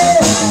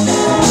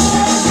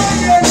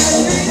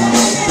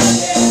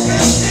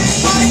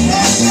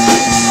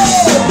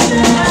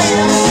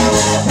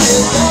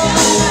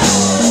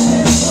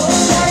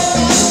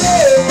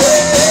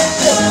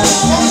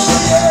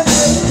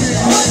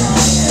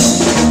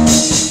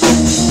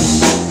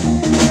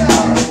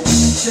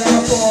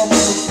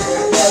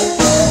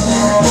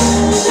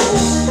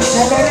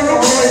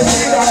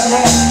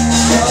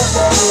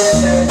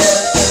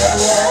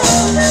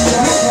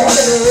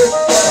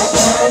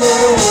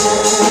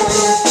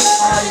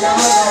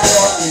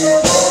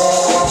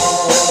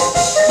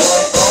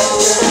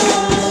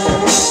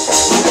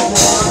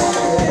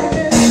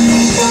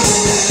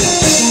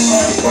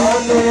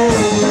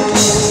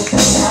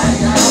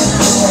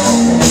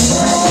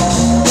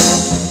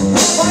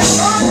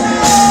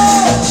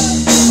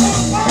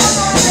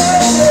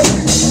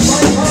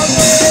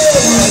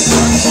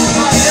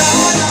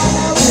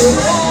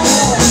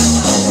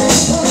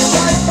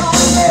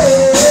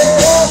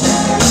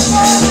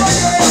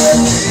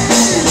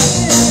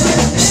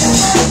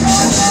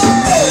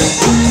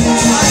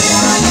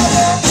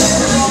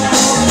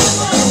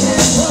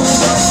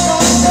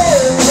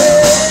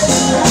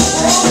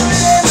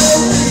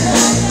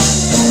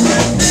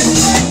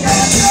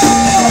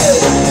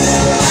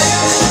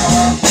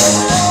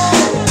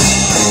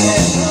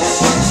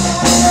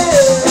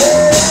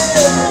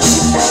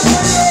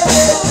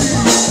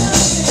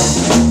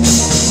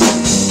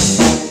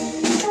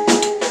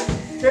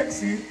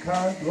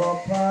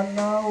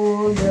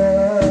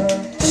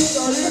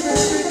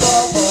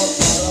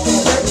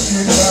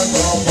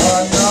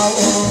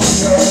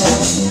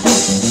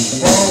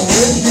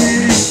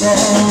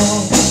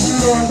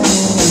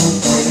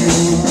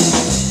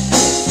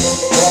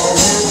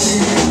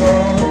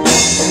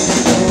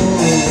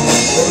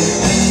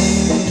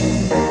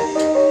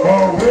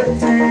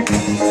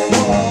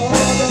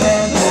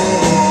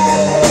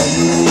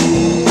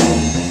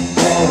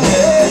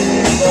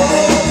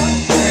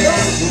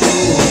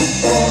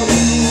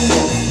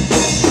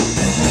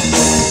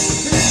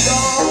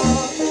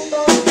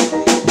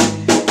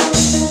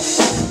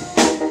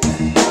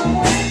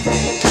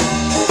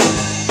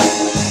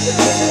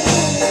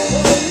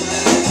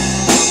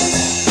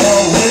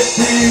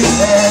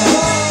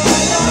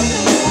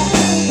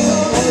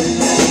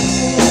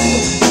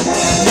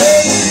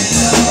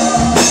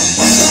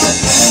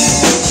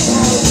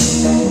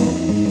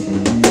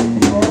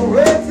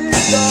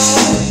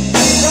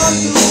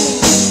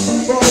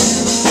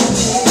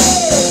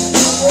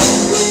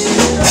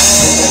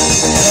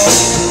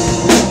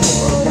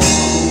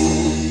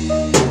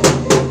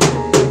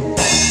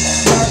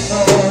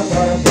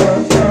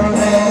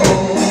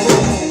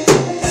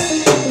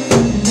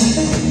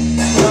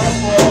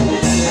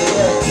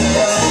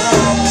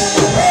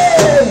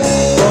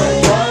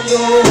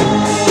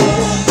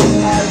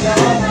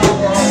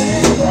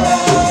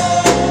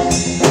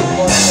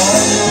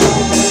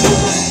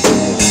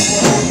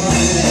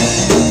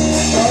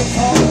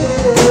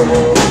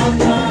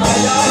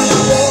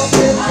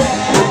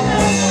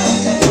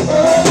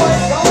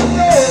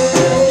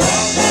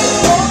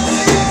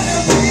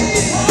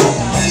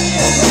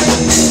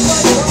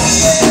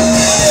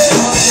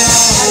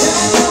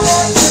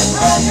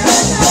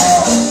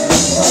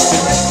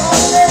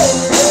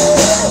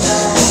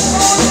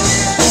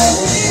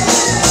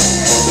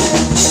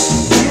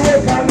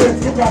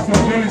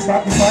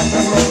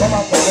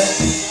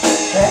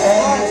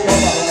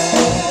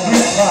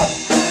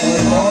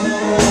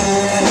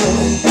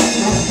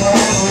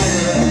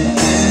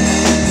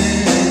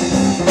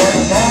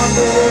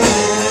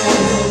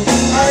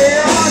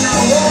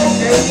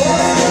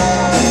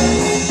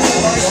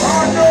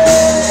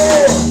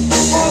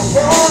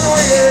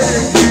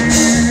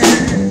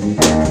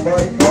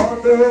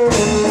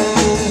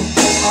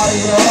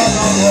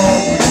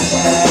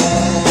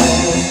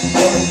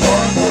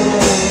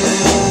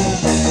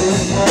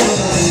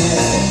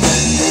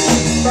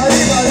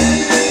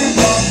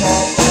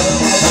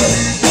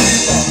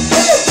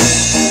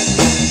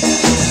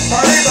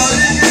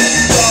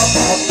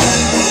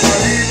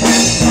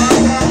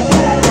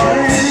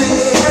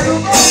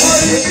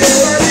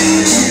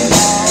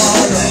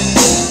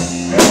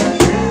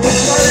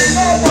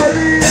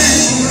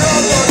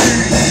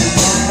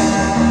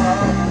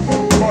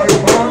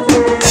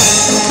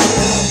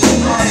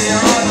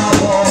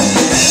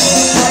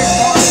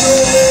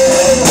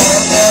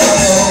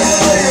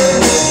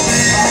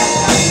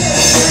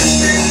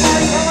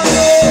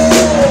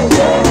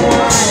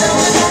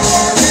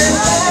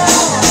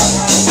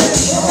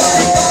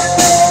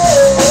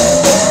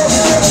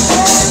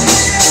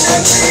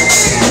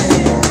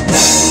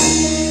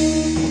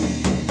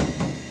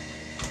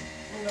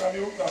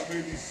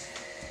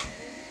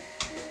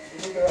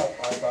 have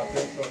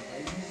hypertension. My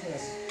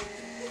business.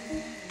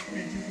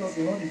 With Jesus,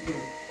 you know the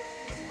thing.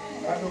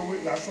 I know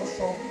we are so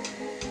strong.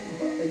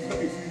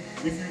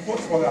 If you vote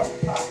for them,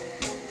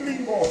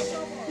 clean boss.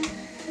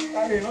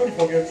 And they don't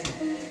forget you.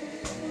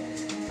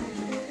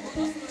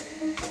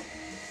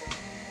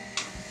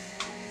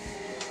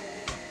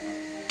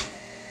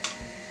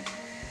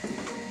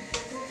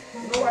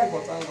 You know why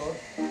important, Lord?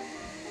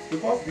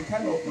 Because the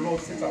kind of blood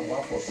Satan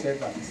wants for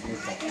shed at this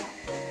nation.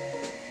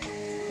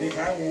 The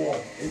kind of war,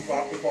 if I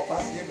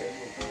pass here,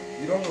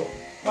 you don't know.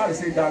 Why they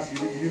say that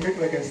you make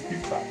like a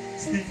stiff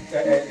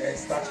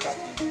starch cat.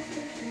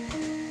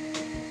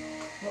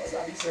 No,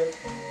 Sabi said,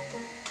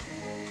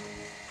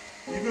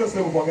 if you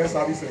say we forget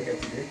Sabi said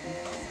today.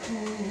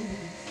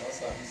 No,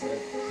 Sabi said,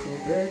 so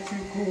that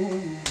you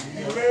cool.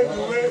 The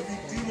way the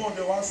demon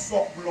they want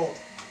suck blood.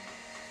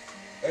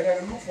 And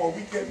then look for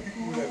wicked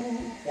people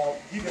for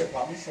give them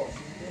permission.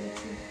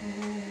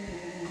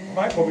 Am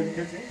I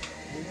communicating?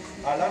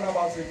 I learned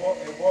about a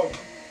boy.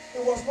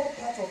 It was not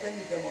part of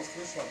any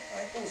demonstration.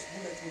 I post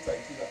bullet with a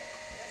killer.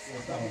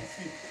 Yes, I'm in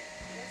feet.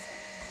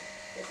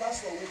 The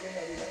pastor will bring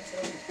a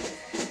tell you.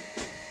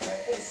 I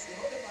post, you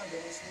know the man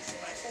demonstration.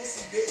 I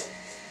post a day.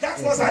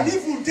 That was an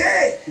evil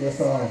day. Yes,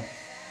 sir.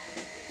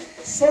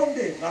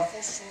 Sunday, now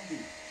first Sunday.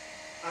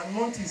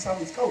 Anointing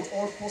service, count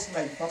all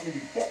personal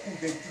family, buckle,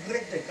 they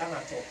direct the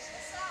Ghana church.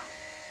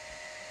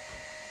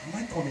 Am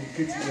I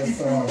communicating? Yes, if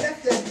sir. you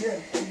left them here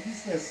in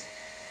business,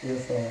 yes,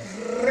 sir.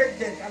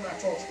 direct the Ghana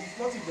church. It's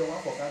not if they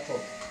want for Ghana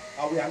church.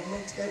 I will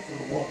anoint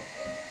everyone.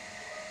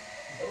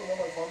 I don't know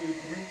my family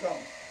bring come.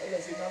 Let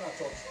us say Ghana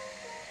church.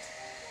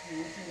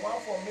 If you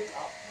want for make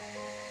up,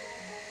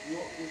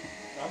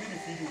 I mean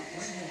if you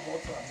bring you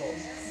more to a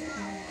church.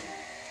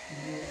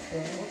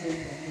 What do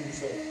you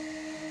say?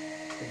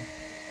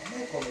 Am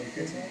I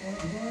communicating?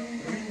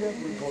 Bring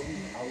everybody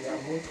and we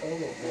anoint all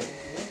of them.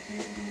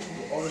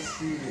 All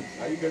children.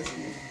 Are you getting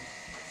me?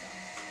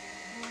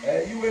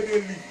 You where they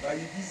live, are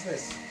you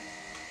business?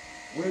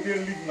 Where they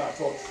live in our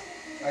church,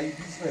 are you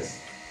business?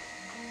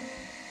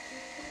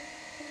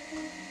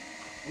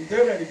 We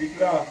tell them to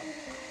declare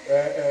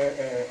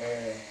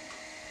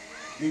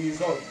the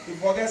result. If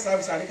forget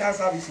service, and they can't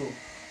service. So,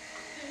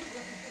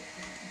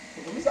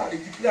 they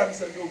declare this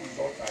no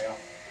result.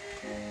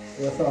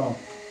 Yes, sir.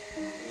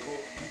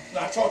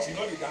 Na church, you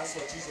know the dance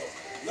for Jesus.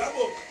 You have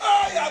go,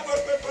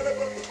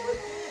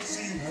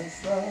 see you.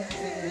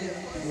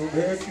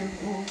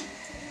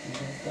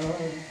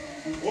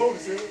 What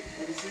would you say?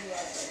 Would you sing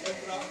like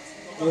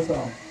Yes, sir.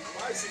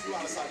 Why is it you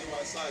are standing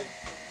one side?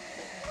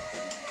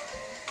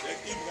 Let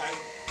him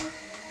guide.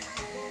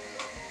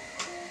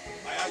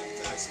 I have you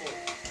try small.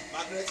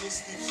 Margaret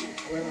is Steve show.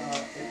 When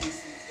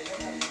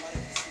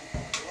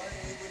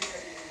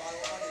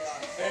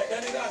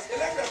Then it does.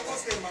 Elect the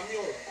first name, Mammy.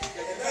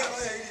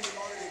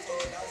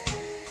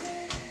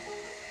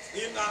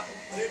 In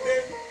the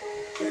day,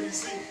 when you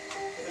sing,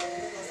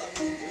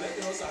 let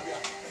the house appear.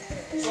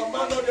 Some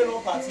man know they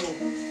don't party.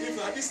 If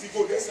not this,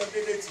 go, they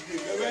celebrate today.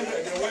 They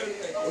well.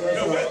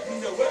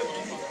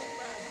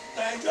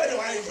 I enjoy the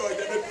one I enjoy.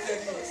 They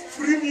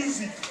free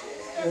music,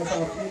 yes,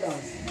 sir. Free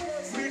dance.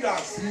 free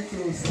dance. Free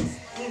clothes.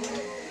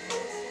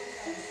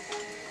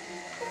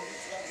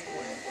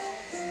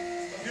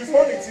 The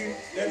funny thing,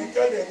 then you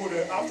tell them go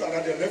there after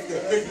that they left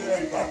them, take the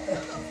paper.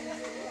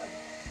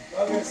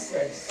 That makes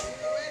sense.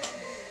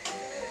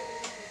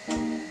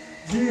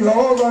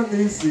 Jehovah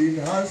Nissi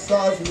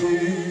answers me.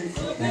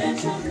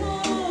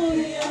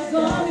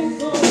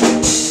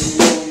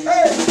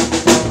 Hey!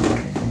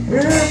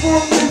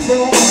 Even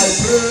before I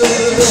pray,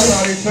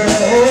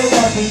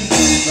 Jehovah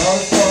Nissi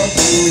answers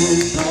me.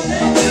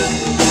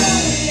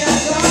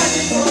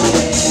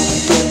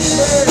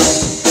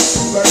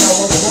 When I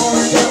was born,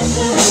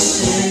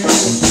 he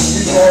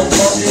was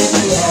walking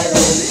behind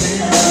me.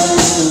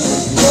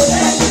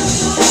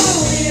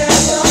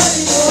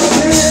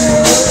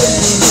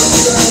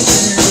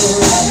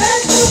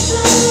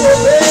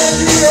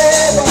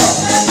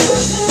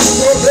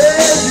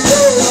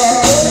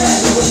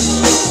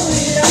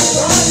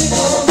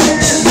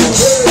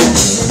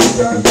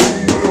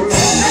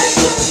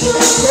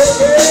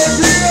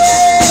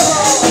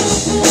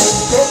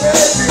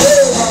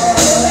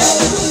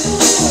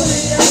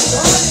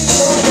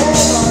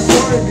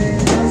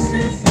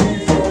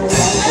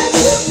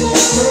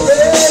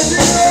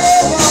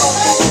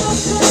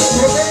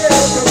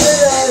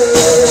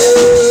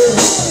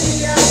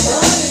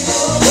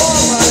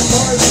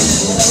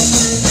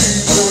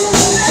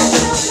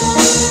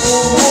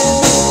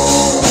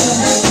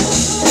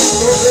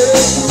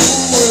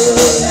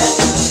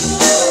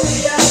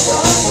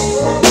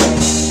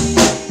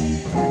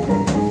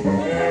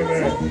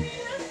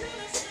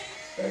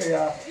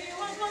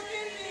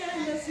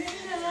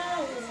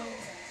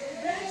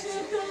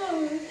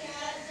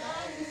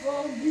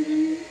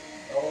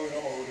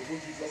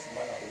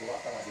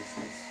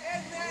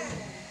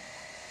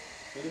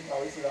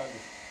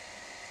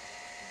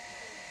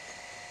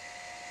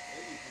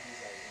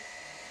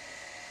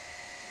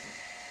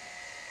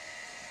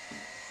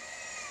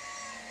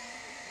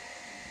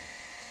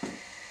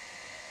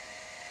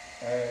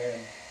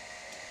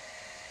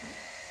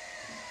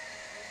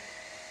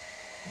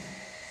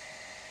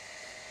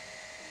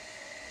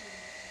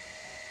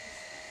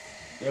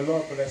 The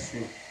Lord bless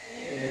you.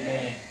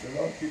 Amen. The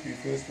Lord keep his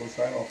face to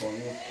shine upon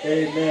you.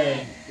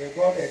 Amen. May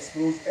God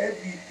expose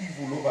every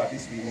evil over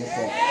this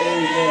nation.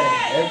 Amen.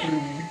 Every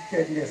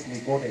wickedness may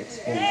God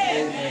expose.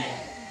 Amen.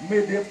 May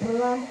the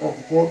plan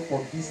of God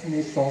for this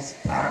nation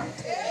stand.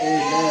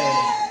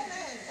 Amen.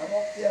 I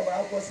don't care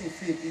about what you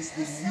feel. It's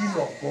the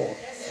will of God.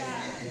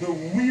 The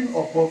will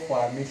of God for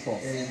our nation.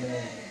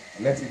 Amen.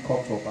 Let it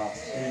come to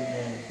pass.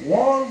 Amen.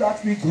 One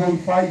that we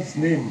glorify his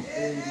name.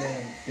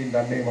 Amen. In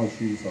the name of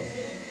Jesus.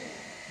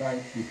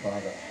 Thank you,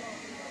 Father.